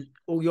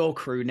all your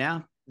crew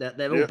now.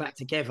 They're all back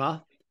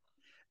together.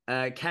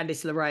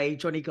 Candice LeRae,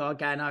 Johnny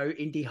Gargano,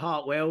 Indy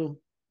Hartwell,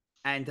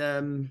 and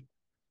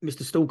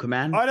Mr. Stalker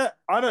Man. I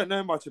don't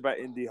know much about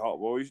Indy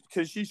Hartwell.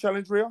 Can she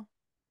challenge Rhea?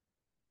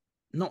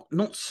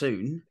 Not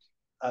soon.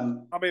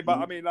 Like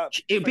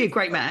it'd be a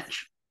great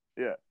match.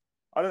 Yeah,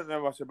 I don't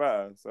know much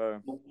about her,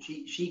 so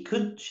she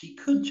could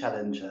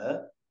challenge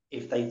her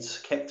if they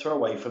kept her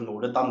away from all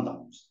the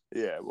dum-dums.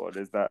 Yeah, well,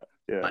 there's that.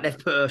 Yeah, but they've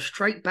put her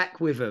straight back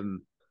with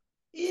them.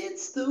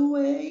 It's the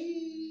way.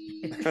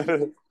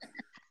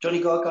 Johnny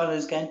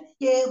Gargano's going,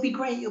 yeah, it'll be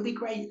great.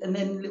 And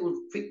then little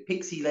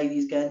pixie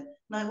ladies going,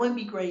 no, it won't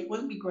be great.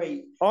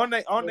 Aren't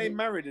they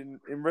married in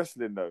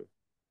wrestling though?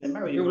 They're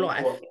married in real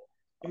life.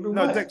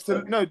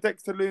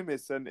 Dexter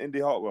Lumis and Indy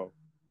Hartwell.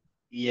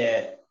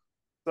 Yeah.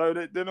 So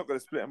they're not going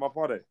to split them up,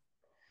 are they?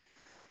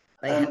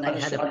 They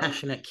had a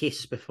passionate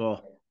kiss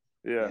before.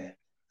 Yeah.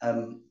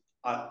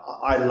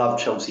 I love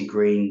Chelsea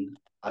Green.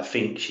 I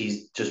think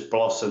she's just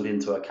blossomed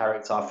into a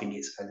character. I think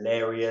it's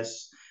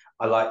hilarious.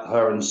 I like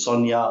her and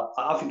Sonya.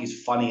 I think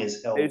it's funny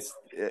as hell. It's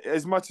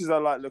as much as I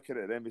like looking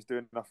at them, it's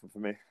doing nothing for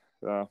me.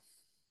 So.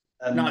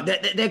 No,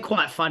 they're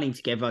quite funny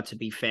together. To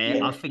be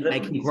fair, I think they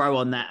can grow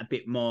on that a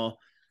bit more.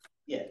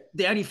 Yeah.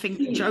 The only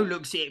thing Joe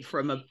looks at it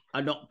from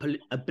a not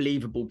a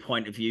believable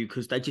point of view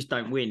because they just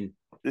don't win.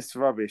 It's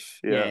rubbish.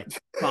 Yeah.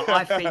 But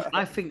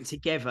I think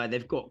together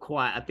they've got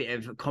quite a bit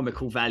of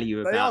comical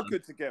value. They are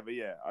good together.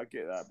 Yeah, I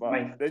get that. But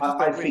mate,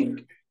 I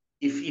think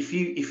if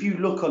you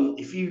look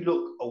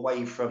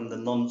away from the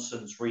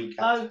nonsense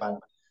recaps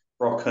about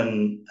Brock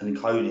and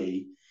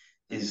Cody,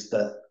 is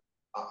that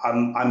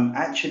I'm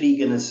actually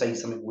going to say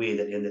something weird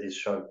at the end of this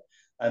show.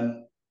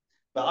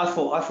 But I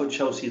thought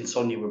Chelsea and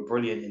Sonya were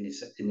brilliant in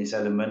this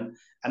element,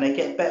 and they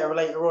get better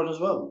later on as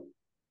well.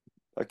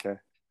 Okay,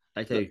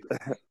 they do.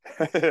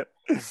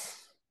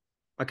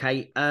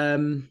 Okay.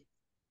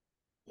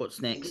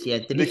 What's next? Yeah,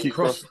 the Nikki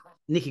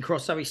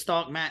Cross Zoe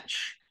Stark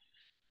match.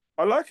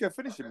 I like her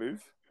finishing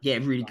move. Yeah,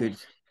 really good.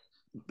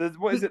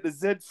 What is it? The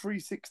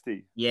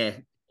Z360. Yeah.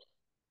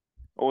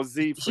 Or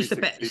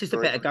Z360. It's just a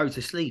better go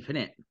to sleep, isn't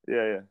it?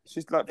 Yeah.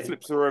 She's like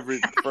flips her over.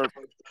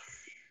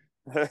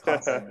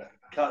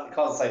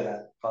 Can't say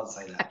that. Can't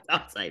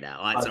say that.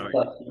 Right, sorry.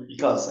 You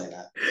can't say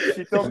that.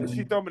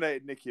 She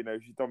dominated Nikki,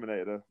 She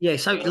dominated her. Yeah,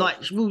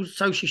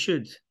 so she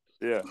should.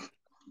 Yeah.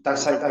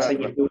 That's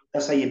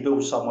how you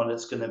build someone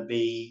that's going to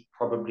be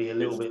probably a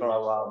little bit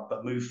lower,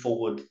 but move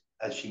forward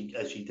as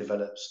she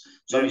develops.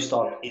 Zoe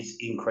Stark is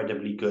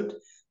incredibly good.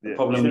 The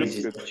problem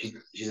is that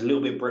she's a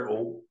little bit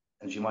brittle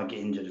and she might get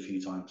injured a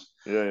few times.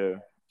 Yeah.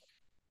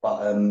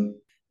 But I'm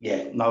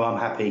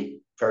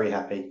happy, very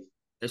happy.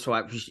 It's all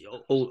right.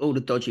 All the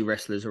dodgy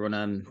wrestlers are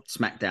on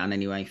SmackDown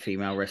anyway,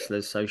 female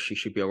wrestlers, so she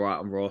should be all right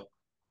on Raw.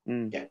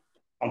 Yeah,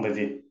 I'm with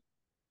you.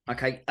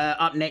 Okay,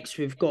 up next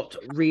we've got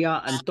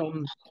Rhea and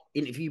Dom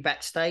interview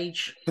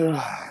backstage.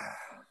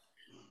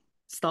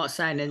 Starts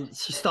saying, and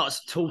she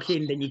starts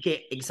talking. Then you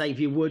get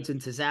Xavier Woods and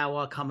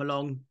Tozawa come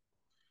along,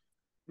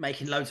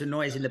 making loads of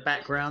noise in the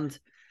background.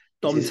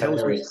 Dom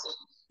tells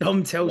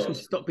him to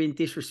stop being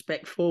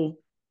disrespectful.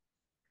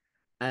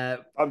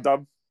 I'm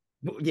dumb.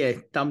 Yeah,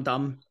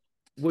 dumb.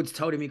 Woods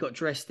told him he got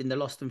dressed in the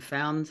Lost and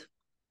Found.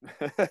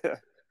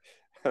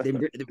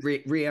 Then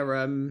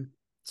Rhea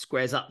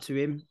squares up to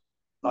him.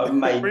 Oh,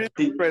 mate,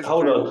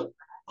 hold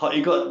on.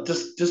 You got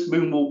just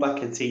moonwalk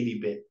back a teeny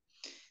bit.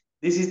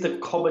 This is the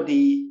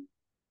comedy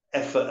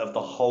effort of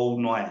the whole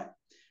night,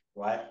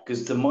 right?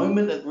 Because the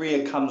moment that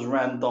Rhea comes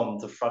around Dom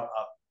to front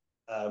up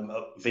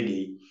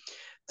Vinny,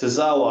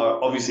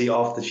 Tozawa, obviously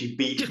after she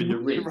beat him in the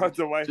ring, runs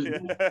away.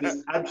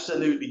 Just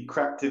absolutely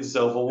crapped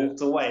himself and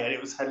walked away. And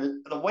it was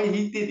the way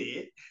he did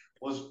it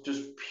was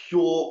just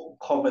pure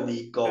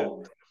comedy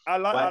gold. I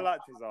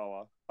like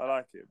Tozawa. I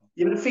like him.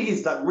 Yeah, but the thing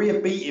is that Rhea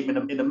beat him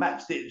in a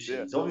match, didn't she?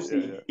 So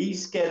obviously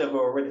he's scared of her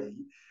already.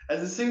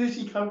 And as soon as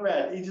she come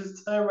around, he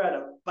just turned around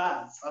and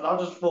bats. And I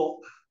just thought,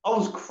 I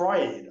was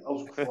crying.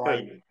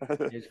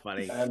 It's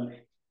funny.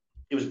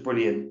 It was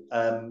brilliant.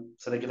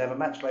 So they're gonna have a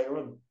match later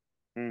on.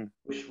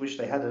 Wish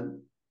they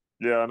hadn't.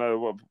 Yeah, I know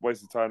what a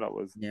waste of time that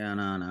was. Yeah,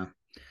 I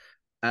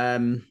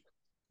know.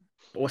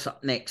 What's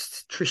up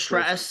next? Trish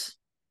Stratus.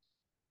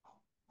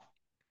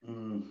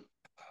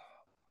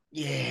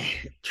 Yeah,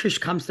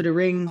 Trish comes to the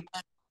ring,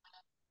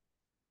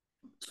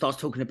 starts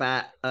talking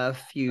about a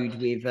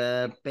feud with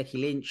Becky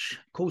Lynch,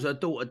 calls her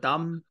daughter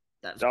dumb.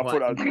 That's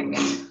quite.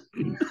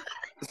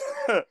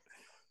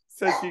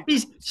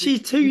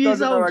 She's 2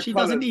 years old. She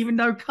doesn't even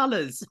know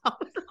colours. I'm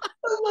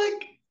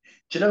like,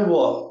 do you know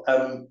what?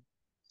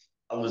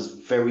 I was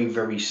very,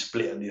 very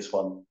split on this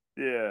one.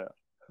 Yeah.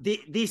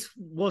 This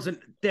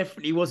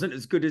definitely wasn't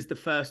as good as the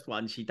first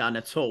one she done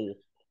at all.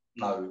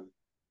 No.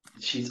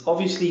 She's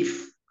obviously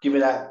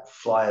giving out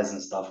flyers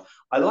and stuff.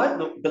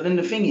 But then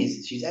the thing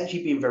is, she's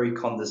actually been very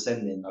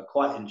condescending. I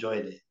quite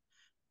enjoyed it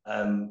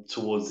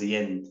towards the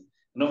end.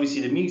 And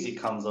obviously the music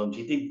comes on.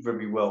 She did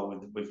very well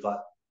with like,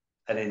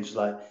 and then she's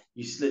like,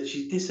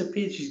 she's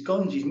disappeared. She's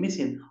gone. She's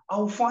missing.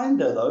 I'll find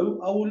her though.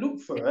 I will look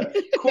for her.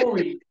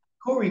 Corey,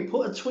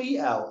 put a tweet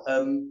out.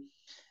 And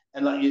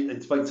like you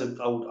spoke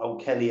to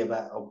old Kelly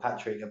old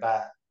Patrick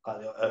about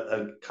like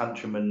a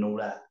countryman and all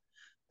that.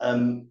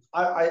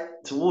 I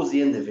towards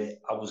the end of it,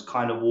 I was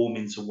kind of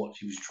warming to what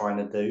she was trying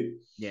to do.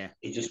 Yeah,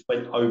 it just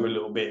went over a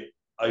little bit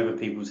over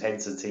people's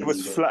heads. It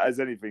was flat as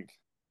anything.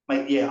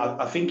 Mate, yeah,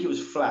 I think it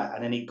was flat,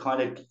 and then it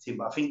kind of kicked in.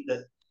 But I think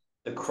that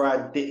the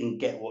crowd didn't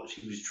get what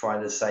she was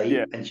trying to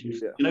say, and she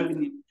was, you know,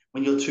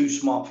 when you're too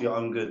smart for your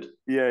own good.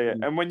 Yeah.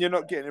 And when you're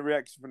not getting a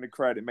reaction from the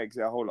crowd, it makes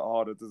it a whole lot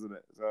harder, doesn't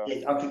it? So...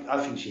 Yeah,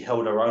 I think she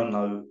held her own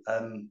though.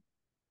 And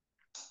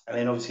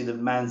then obviously the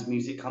man's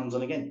music comes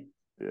on again.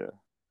 Yeah.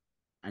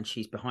 And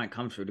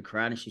comes through the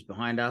crowd, and she's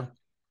behind her.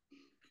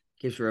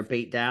 Gives her a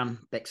beat down,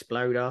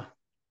 exploder.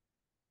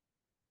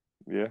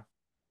 Yeah.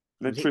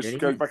 Then Trish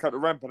goes back up the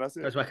ramp, and that's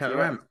it. Goes back up the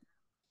ramp.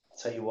 I'll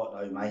tell you what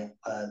though, mate.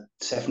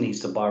 Seth needs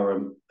to buy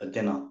her a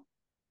dinner.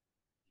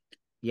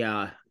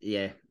 Yeah.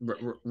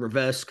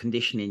 Reverse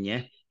conditioning,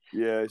 yeah.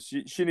 Yeah,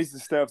 she needs to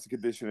stay off the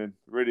conditioning.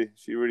 Really,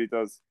 she really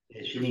does.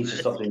 Yeah, she needs to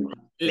stop doing.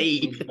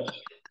 Leave.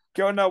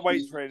 Get on that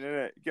weight training,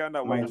 innit? Get on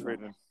that weight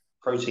training.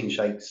 Protein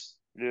shakes.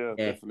 Yeah,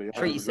 definitely.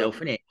 Treat yourself,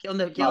 innit? Get on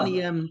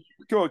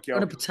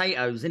the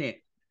potatoes, innit?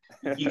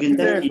 You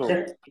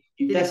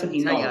definitely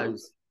know.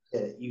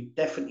 Yeah, you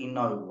definitely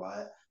know,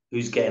 right?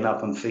 Who's getting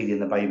up and feeding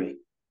the baby?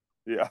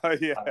 Yeah. I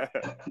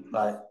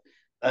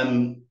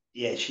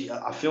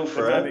feel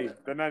for her.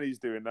 The nanny's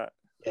doing that.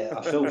 Yeah,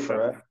 I feel for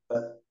her,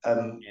 but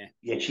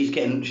she's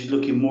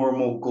looking more and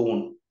more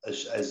gaunt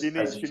as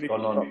it's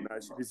gone on.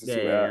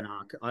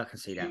 I can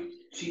see that.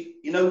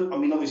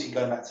 Obviously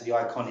going back to the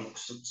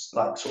iconic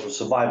like sort of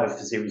Survivor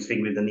Series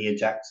thing with the Nia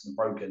Jackson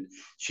broken,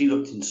 she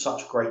looked in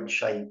such great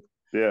shape.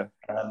 Yeah.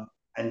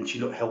 And she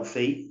looked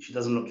healthy. She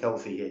doesn't look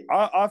healthy here.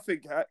 I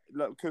think,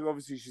 because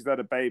obviously she's had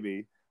a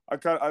baby. I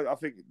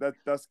think that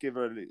does give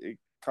her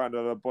kind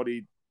of a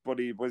body.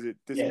 Was it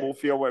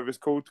dysmorphia or whatever it's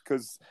called?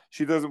 Because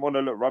she doesn't want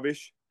to look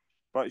rubbish,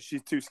 but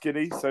she's too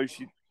skinny. So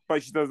she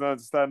doesn't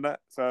understand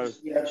that. So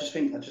yeah,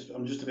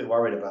 I'm just a bit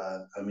worried about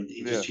her. I mean,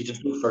 she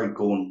just looks very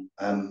gaunt.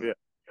 And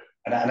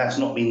that's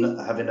not me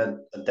having a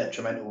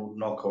detrimental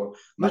knock or.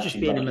 You're just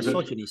being a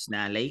misogynist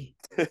now, Lee.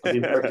 I've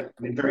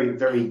been very,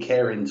 very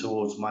caring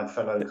towards my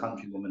fellow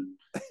countrywoman.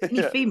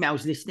 Any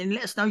females listening,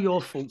 let us know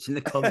your thoughts in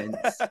the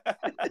comments.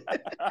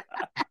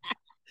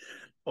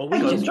 Or we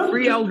just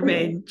three old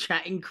men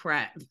chatting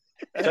crap.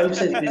 Joe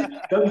says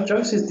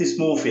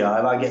dysmorphia,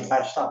 and I get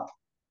bashed up.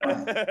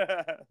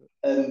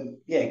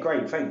 Yeah,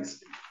 great,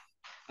 thanks.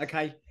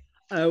 Okay.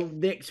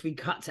 Next, we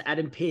cut to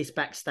Adam Pearce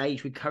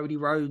backstage with Cody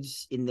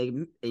Rhodes in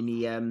the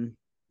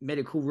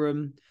medical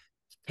room.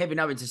 Kevin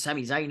Owens and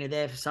Sami Zayn are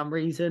there for some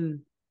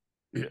reason.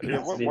 Yeah,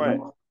 what way?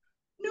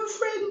 New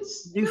friend.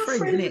 friends. New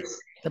friends, isn't it?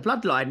 The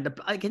bloodline,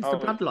 against the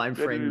bloodline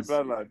the new friends.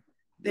 bloodline.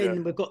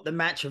 Then we've got the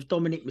match of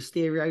Dominic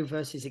Mysterio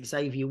versus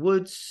Xavier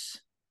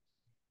Woods.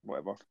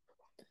 Whatever.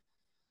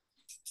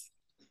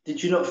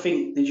 Did you not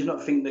think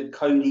that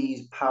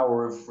Cody's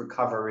power of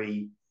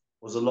recovery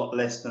was a lot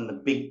less than the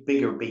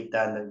bigger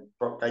beatdown that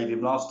Brock gave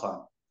him last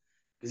time?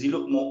 Because he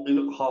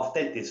looked half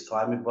dead this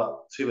time with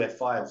about 2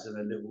 F5s and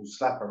a little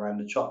slap around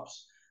the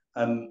chops.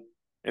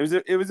 It was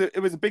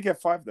a big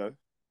F5 though.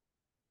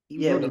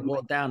 He really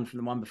brought down from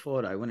the one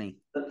before though, wasn't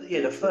he?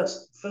 The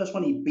first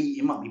one he beat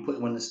him up, he put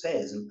him on the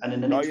stairs, and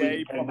then the next week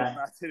he came out.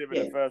 Him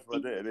in the first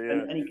one, didn't he?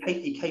 And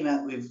he came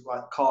out with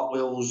like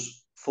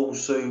cartwheels, full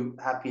suit,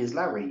 happy as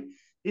Larry.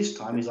 This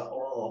time he's like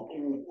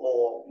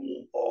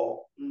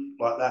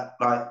like that,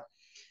 like,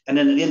 and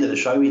then at the end of the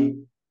show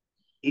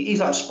he's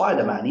like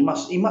Spider-Man. He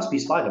must be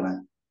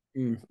Spider-Man.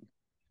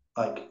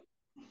 Like,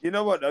 you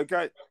know what though,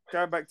 going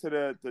back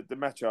to the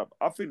matchup,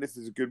 I think this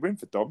is a good win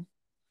for Dom.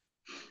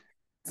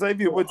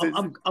 Xavier Woods.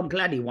 I'm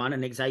glad he won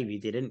and Xavier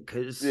didn't,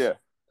 because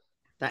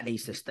that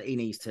needs to he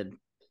needs to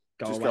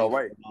go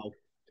away.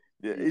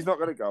 Yeah, he's not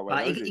going to go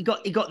away. He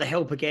got the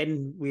help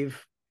again with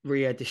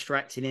Rhea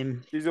distracting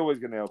him. He's always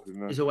going to help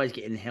him. He's always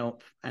getting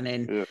help, and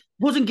then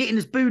wasn't getting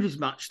as booed as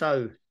much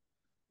though.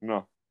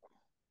 No,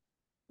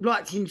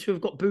 liked him to have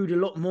got booed a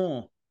lot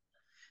more.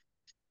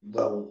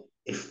 Well,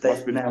 if the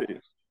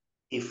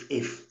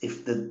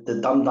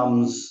Dum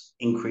Dums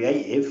in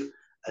creative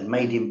had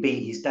made him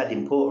beat his dad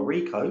in Puerto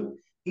Rico,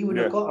 he would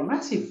have got a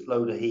massive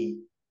load of heat.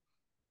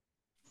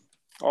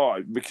 Oh,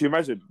 can you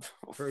imagine?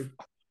 True.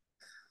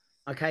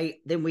 Okay,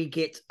 then we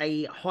get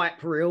a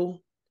hype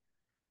reel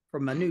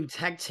from a new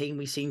tag team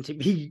we're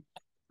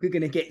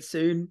going to get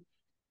soon,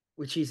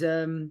 which is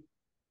Veer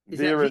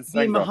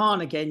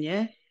Mahan again,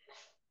 yeah?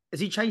 Has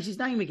he changed his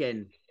name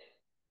again?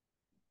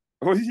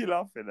 What are you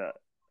laughing at?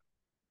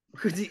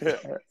 Because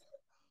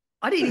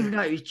I didn't even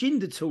know it was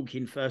Jinder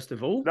talking, first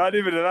of all. No, I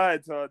didn't even know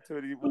it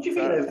until he What do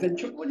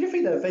you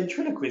think they're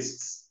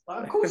ventriloquists?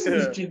 Like, of course it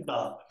was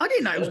Jinder. I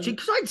didn't know it was Jinder,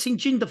 because I'd seen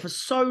Jinder for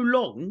so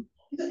long.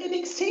 He's at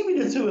NXT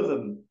with the two of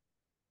them.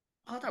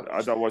 I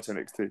don't watch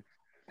NXT.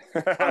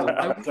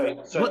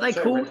 What they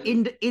call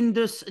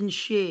Indus and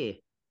Sheer.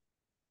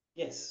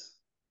 Yes.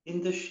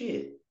 Indus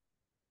Sheer.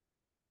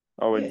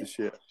 Oh, Indus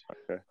Sheer.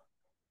 Okay.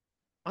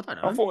 I don't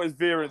know. I thought it was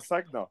Veer and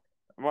Sagna.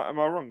 Am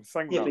I wrong?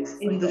 Sagna. Yeah, but it's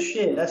Indus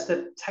Sheer. That's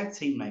the tag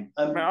team name.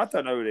 Man, I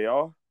don't know who they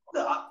are.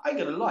 No, I ain't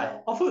gonna lie.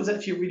 I thought it was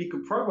actually a really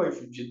good promo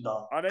from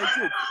Jinder. Are they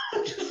good?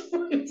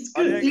 It's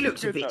good. He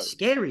looks a bit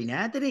scary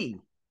now, doesn't he?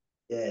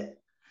 Yeah.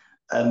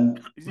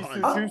 Is he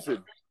still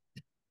choosing?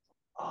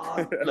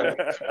 Look,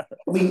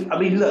 I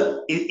mean,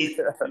 look.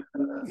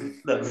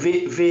 Look,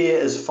 Veer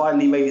has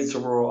finally made it to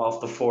Raw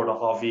after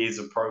 4.5 years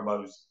of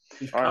promos.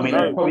 I mean,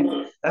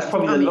 that's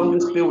probably the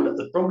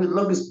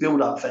longest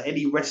build up for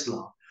any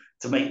wrestler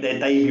to make their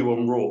debut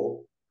on Raw.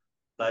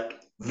 Like,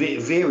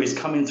 Veer is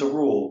coming to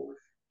Raw.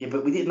 Yeah,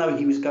 but we didn't know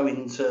he was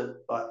going to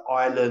like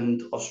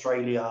Ireland,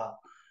 Australia,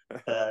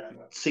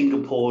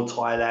 Singapore,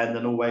 Thailand,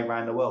 and all the way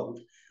around the world.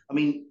 I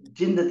mean,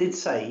 Jinder did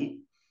say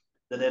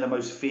that they're the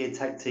most feared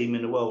tag team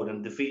in the world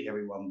and defeat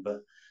everyone,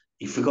 but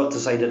he forgot to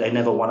say that they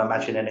never won a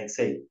match in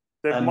NXT.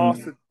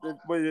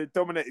 They've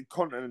dominated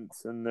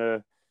continents and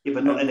yeah,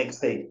 but not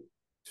NXT.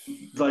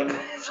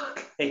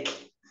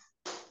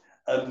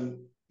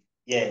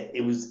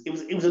 It was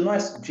a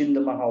nice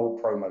Jinder Mahal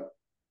promo.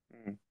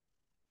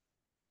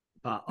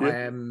 But I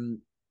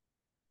am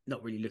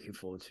not really looking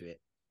forward to it.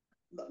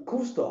 Of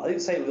course not. I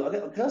didn't say it was.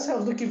 Did I say I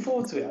was looking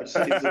forward to it? I just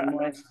said it was a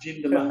nice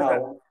Jinder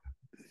Mahal.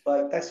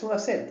 Like, that's what I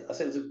said. I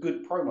said it was a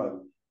good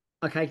promo.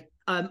 Okay.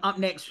 Up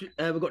next, we've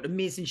got the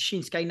Miz and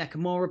Shinsuke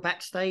Nakamura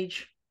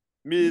backstage.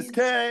 Miz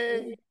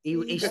K.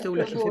 He's still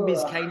looking for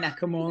Miz K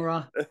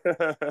Nakamura.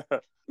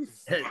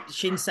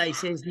 Shinsuke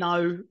says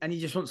no, and he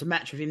just wants a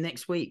match with him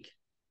next week.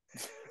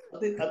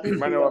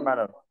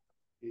 Mano.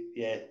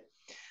 Yeah.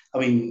 I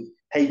mean,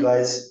 hey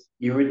guys,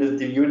 you're in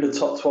the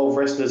top 12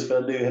 wrestlers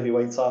for the new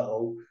heavyweight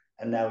title,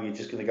 and now you're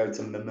just going to go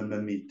to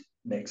mid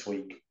next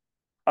week.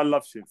 I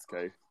love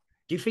Shinsuke.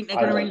 Do you think they're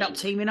going to end up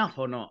teaming up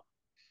or not?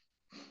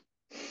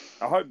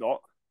 I hope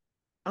not.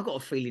 I've got a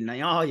feeling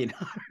they are, you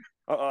know.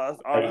 I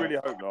really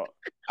hope not.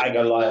 I ain't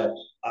gonna lie.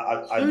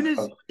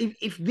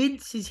 If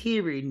Vince is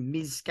hearing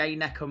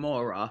Mizuke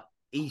Nakamura,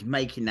 he's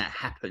making that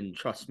happen.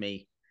 Trust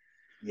me.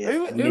 Yeah.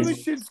 Who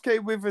was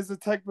Shinsuke with as a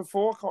tag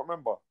before? I can't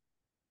remember.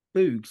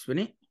 Boogs,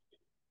 wasn't it?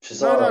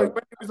 Cesaro. No.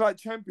 When he was like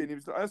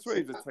champion, that's what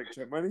he was a tag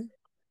champ, wasn't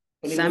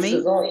he?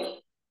 Sammy.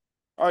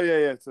 Oh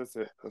yeah. That's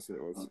it.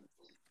 It was.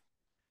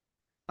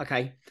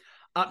 Okay.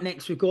 Up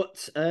next, we've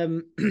got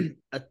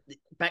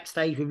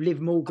backstage with Liv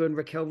Morgan,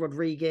 Raquel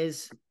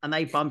Rodriguez, and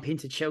they bump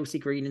into Chelsea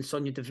Green and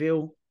Sonya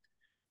Deville.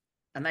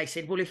 And they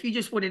said, well, if you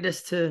just wanted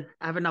us to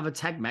have another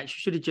tag match,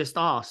 you should have just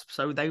asked.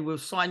 So they will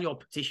sign your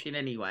petition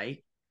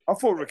anyway. I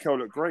thought Raquel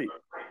looked great.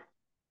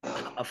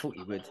 I thought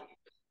you would.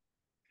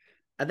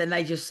 And then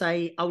they just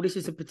say, oh, this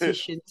is a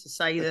petition to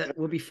say that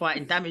we'll be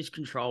fighting Damage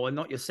Control and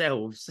not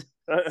yourselves.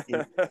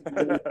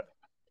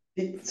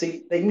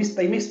 See, they missed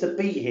a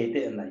beat here,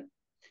 didn't they?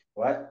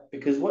 right?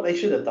 Because what they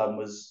should have done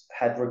was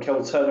had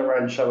Raquel turn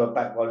around and show her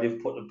back while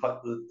Liv put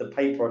the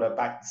paper on her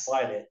back to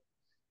sign it.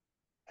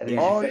 And then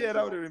Oh, yeah,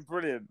 that would have been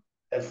brilliant.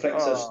 and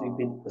flex her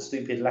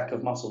stupid lack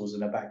of muscles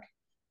in her back.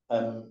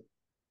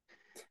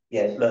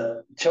 Yeah,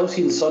 look,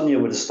 Chelsea and Sonia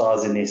were the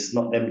stars in this,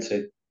 not them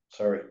two.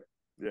 Sorry.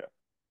 Yeah,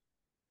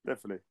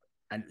 definitely.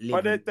 And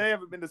but they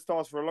haven't been the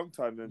stars for a long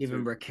time. Then Liv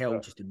and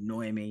Raquel just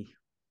annoy me.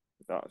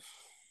 I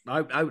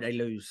hope they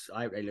lose.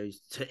 I hope they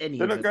lose to any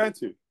They're of not them. going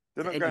to.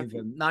 They're not going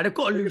to. No, they've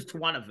got to lose to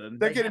one of them.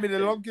 They're going to be the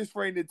longest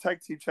reigning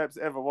tag team champs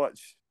ever.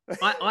 Watch.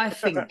 I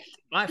think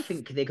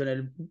they're going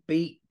to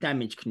beat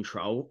Damage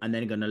Control and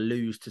then going to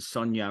lose to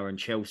Sonya and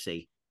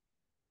Chelsea.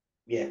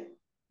 Yeah.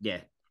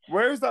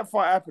 Where is that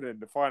fight happening?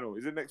 The final,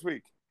 is it next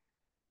week?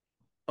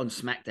 On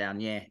SmackDown,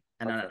 yeah.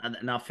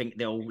 And I think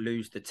they'll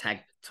lose the tag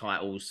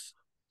titles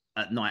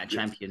at Night of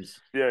Champions.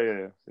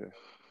 Yeah.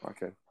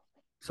 Okay.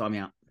 Sign me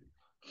up.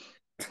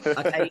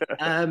 Okay.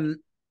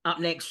 Up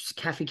next,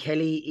 Kathy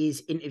Kelly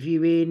is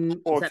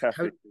interviewing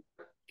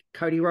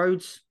Cody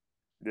Rhodes.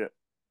 Yeah.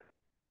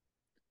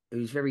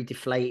 Who's very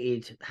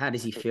deflated. How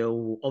does he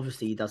feel?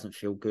 Obviously, he doesn't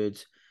feel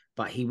good,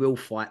 but he will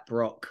fight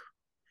Brock.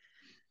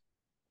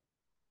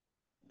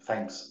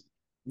 Thanks.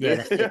 Yeah,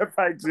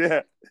 thanks.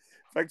 Yeah,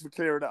 thanks for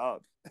clearing it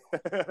up.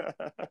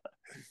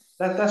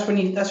 That's when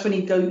he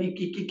goes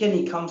again.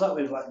 He comes up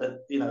with like the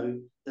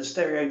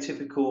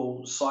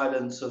stereotypical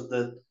silence of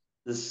the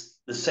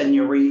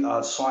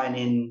senorita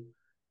signing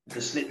the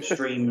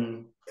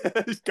slipstream.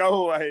 Just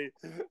go away.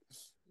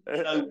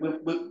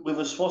 With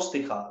a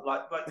swastika,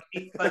 like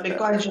the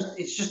guy's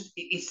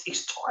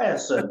it's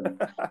tiresome.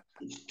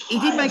 He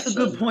did make a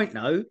good point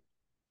though.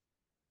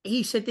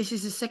 He said this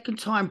is the second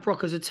time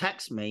Brock has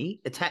attacked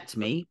me,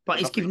 but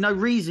he's given no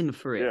reason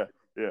for it.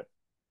 Yeah.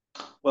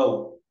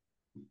 Well,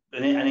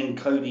 and then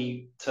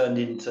Cody turned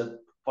into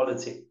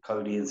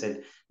Cody and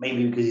said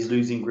maybe because he's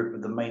losing grip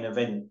of the main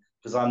event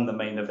because I'm the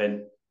main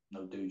event.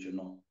 No, dude, you're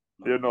not.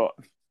 You're not.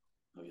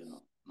 No, you're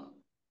not.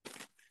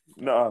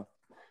 No.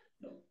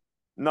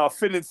 No,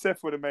 Finn and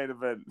Seth were the main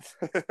event.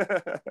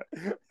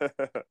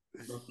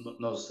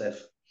 no,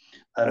 Seth.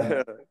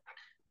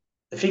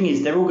 The thing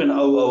is, they're all going to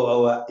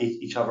owe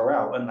each other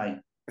out, aren't they?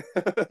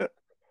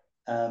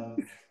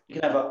 You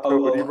can have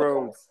a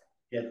Rhodes.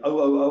 Yeah,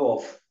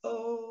 off.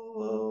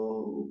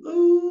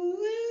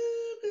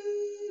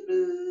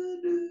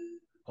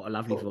 What a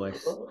lovely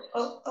voice.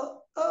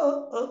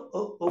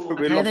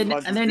 Okay,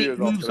 and then it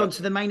moves on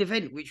to the main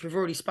event, which we've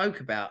already spoke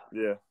about.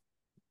 Yeah,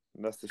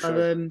 and that's the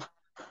show.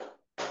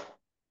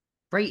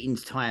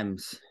 Ratings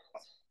times.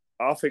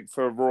 I think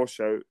for a Raw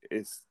show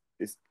is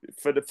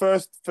for the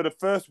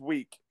first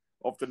week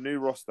of the new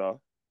roster.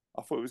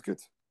 I thought it was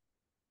good.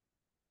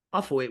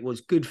 I thought it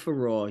was good for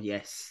Raw.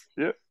 Yes.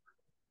 Yeah.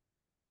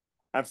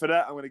 And for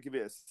that, I'm going to give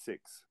it a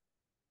 6.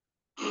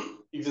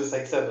 You just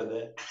say 7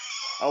 there.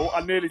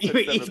 I nearly said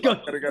 7, but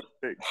I'm going to go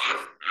 6.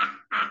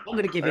 I'm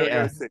going to give it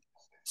a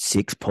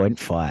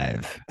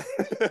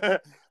 6.5.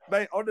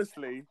 Mate,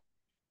 honestly,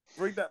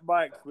 bring that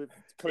mic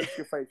close to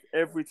your face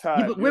every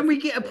time. Yeah, but when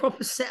we get a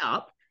proper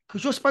setup,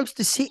 because you're supposed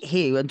to sit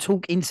here and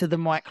talk into the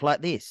mic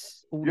like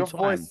this all the time.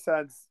 Your voice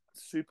sounds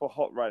super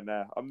hot right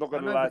now. I'm not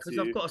going to lie to you.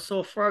 Because I've got a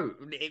sore throat.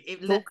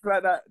 Talk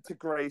like that to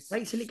Grace.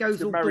 Wait till it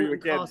goes all Dalton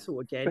Castle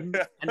again,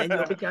 and then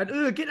you'll be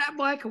going, get that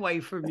mic away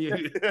from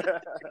you.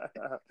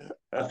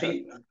 I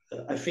think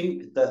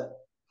that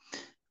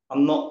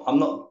I'm not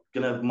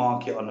going to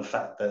mark it on the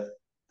fact that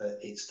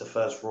it's the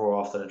first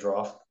Raw after the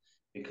draft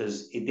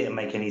because it didn't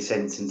make any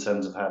sense in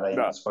terms of how they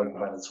spoke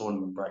about the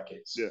tournament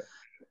brackets. Yeah.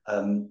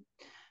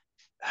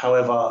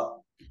 However,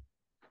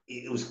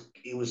 it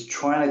was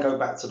trying to go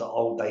back to the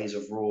old days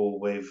of Raw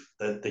with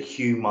the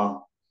humor.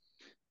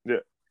 Yeah.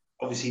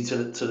 Obviously,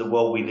 to the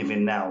world we live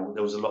in now,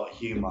 there was a lot of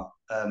humor,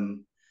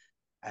 and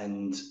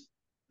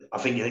I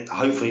think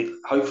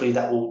hopefully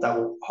that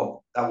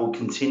will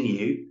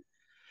continue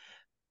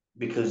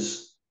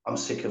because I'm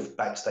sick of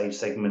backstage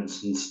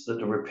segments and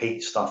the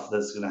repeat stuff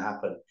that's going to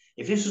happen.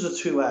 If this was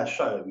a 2-hour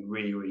show, it'd be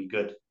really, really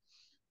good.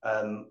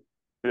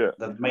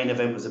 The main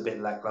event was a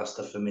bit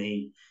lackluster for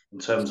me in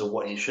terms of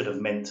what it should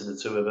have meant to the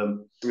two of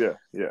them. Yeah.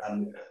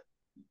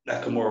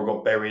 Nakamura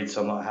got buried,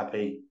 so I'm not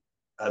happy.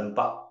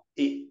 But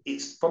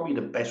it's probably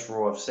the best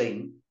Raw I've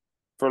seen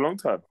for a long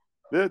time.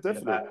 Yeah,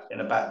 definitely. In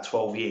about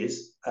 12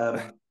 years.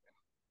 So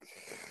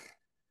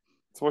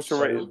what's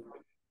your rating?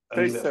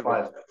 I give it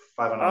 5.5.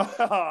 5.5. 5.5. I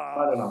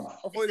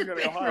thought you were going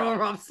to go higher.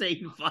 Raw I've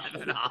seen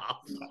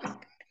 5.5.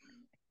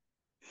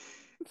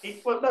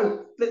 Well,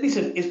 no.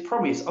 Listen, it's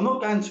promise. I'm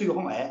not going too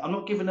high. I'm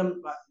not giving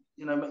them,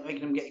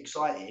 making them get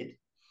excited.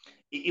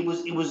 It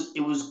was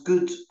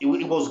good. It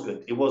was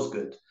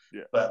good.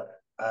 Yeah. But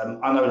I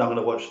know that I'm going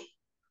to watch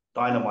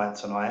Dynamite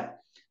tonight,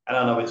 and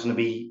I know it's going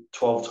to be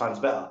 12 times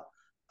better.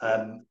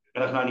 And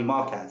I can only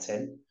mark out of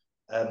 10.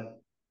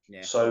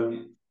 So.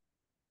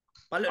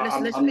 But look,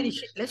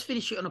 let's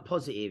finish it on a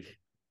positive.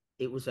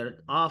 It was a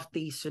half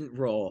decent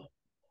Raw.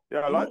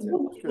 Yeah, I liked it.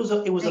 It was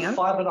a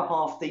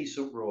 5.5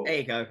 decent Raw. There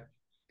you go.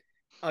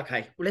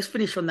 Okay, well, let's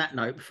finish on that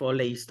note before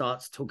Lee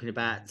starts talking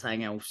about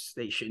something else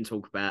that you shouldn't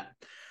talk about.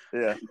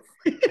 Yeah.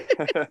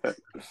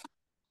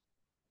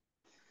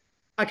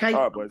 Okay,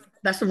 All right, boys.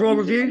 that's the Raw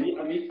review.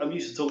 I'm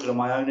used to talking on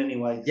my own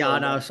anyway. Yeah, so I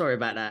know. Sorry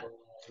about that.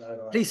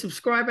 no. Please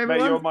subscribe, Mate, you're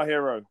everyone. my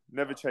hero.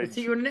 Never We'll change.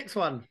 see you in the next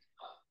one.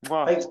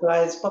 Mwah. Thanks,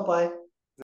 guys. Bye bye.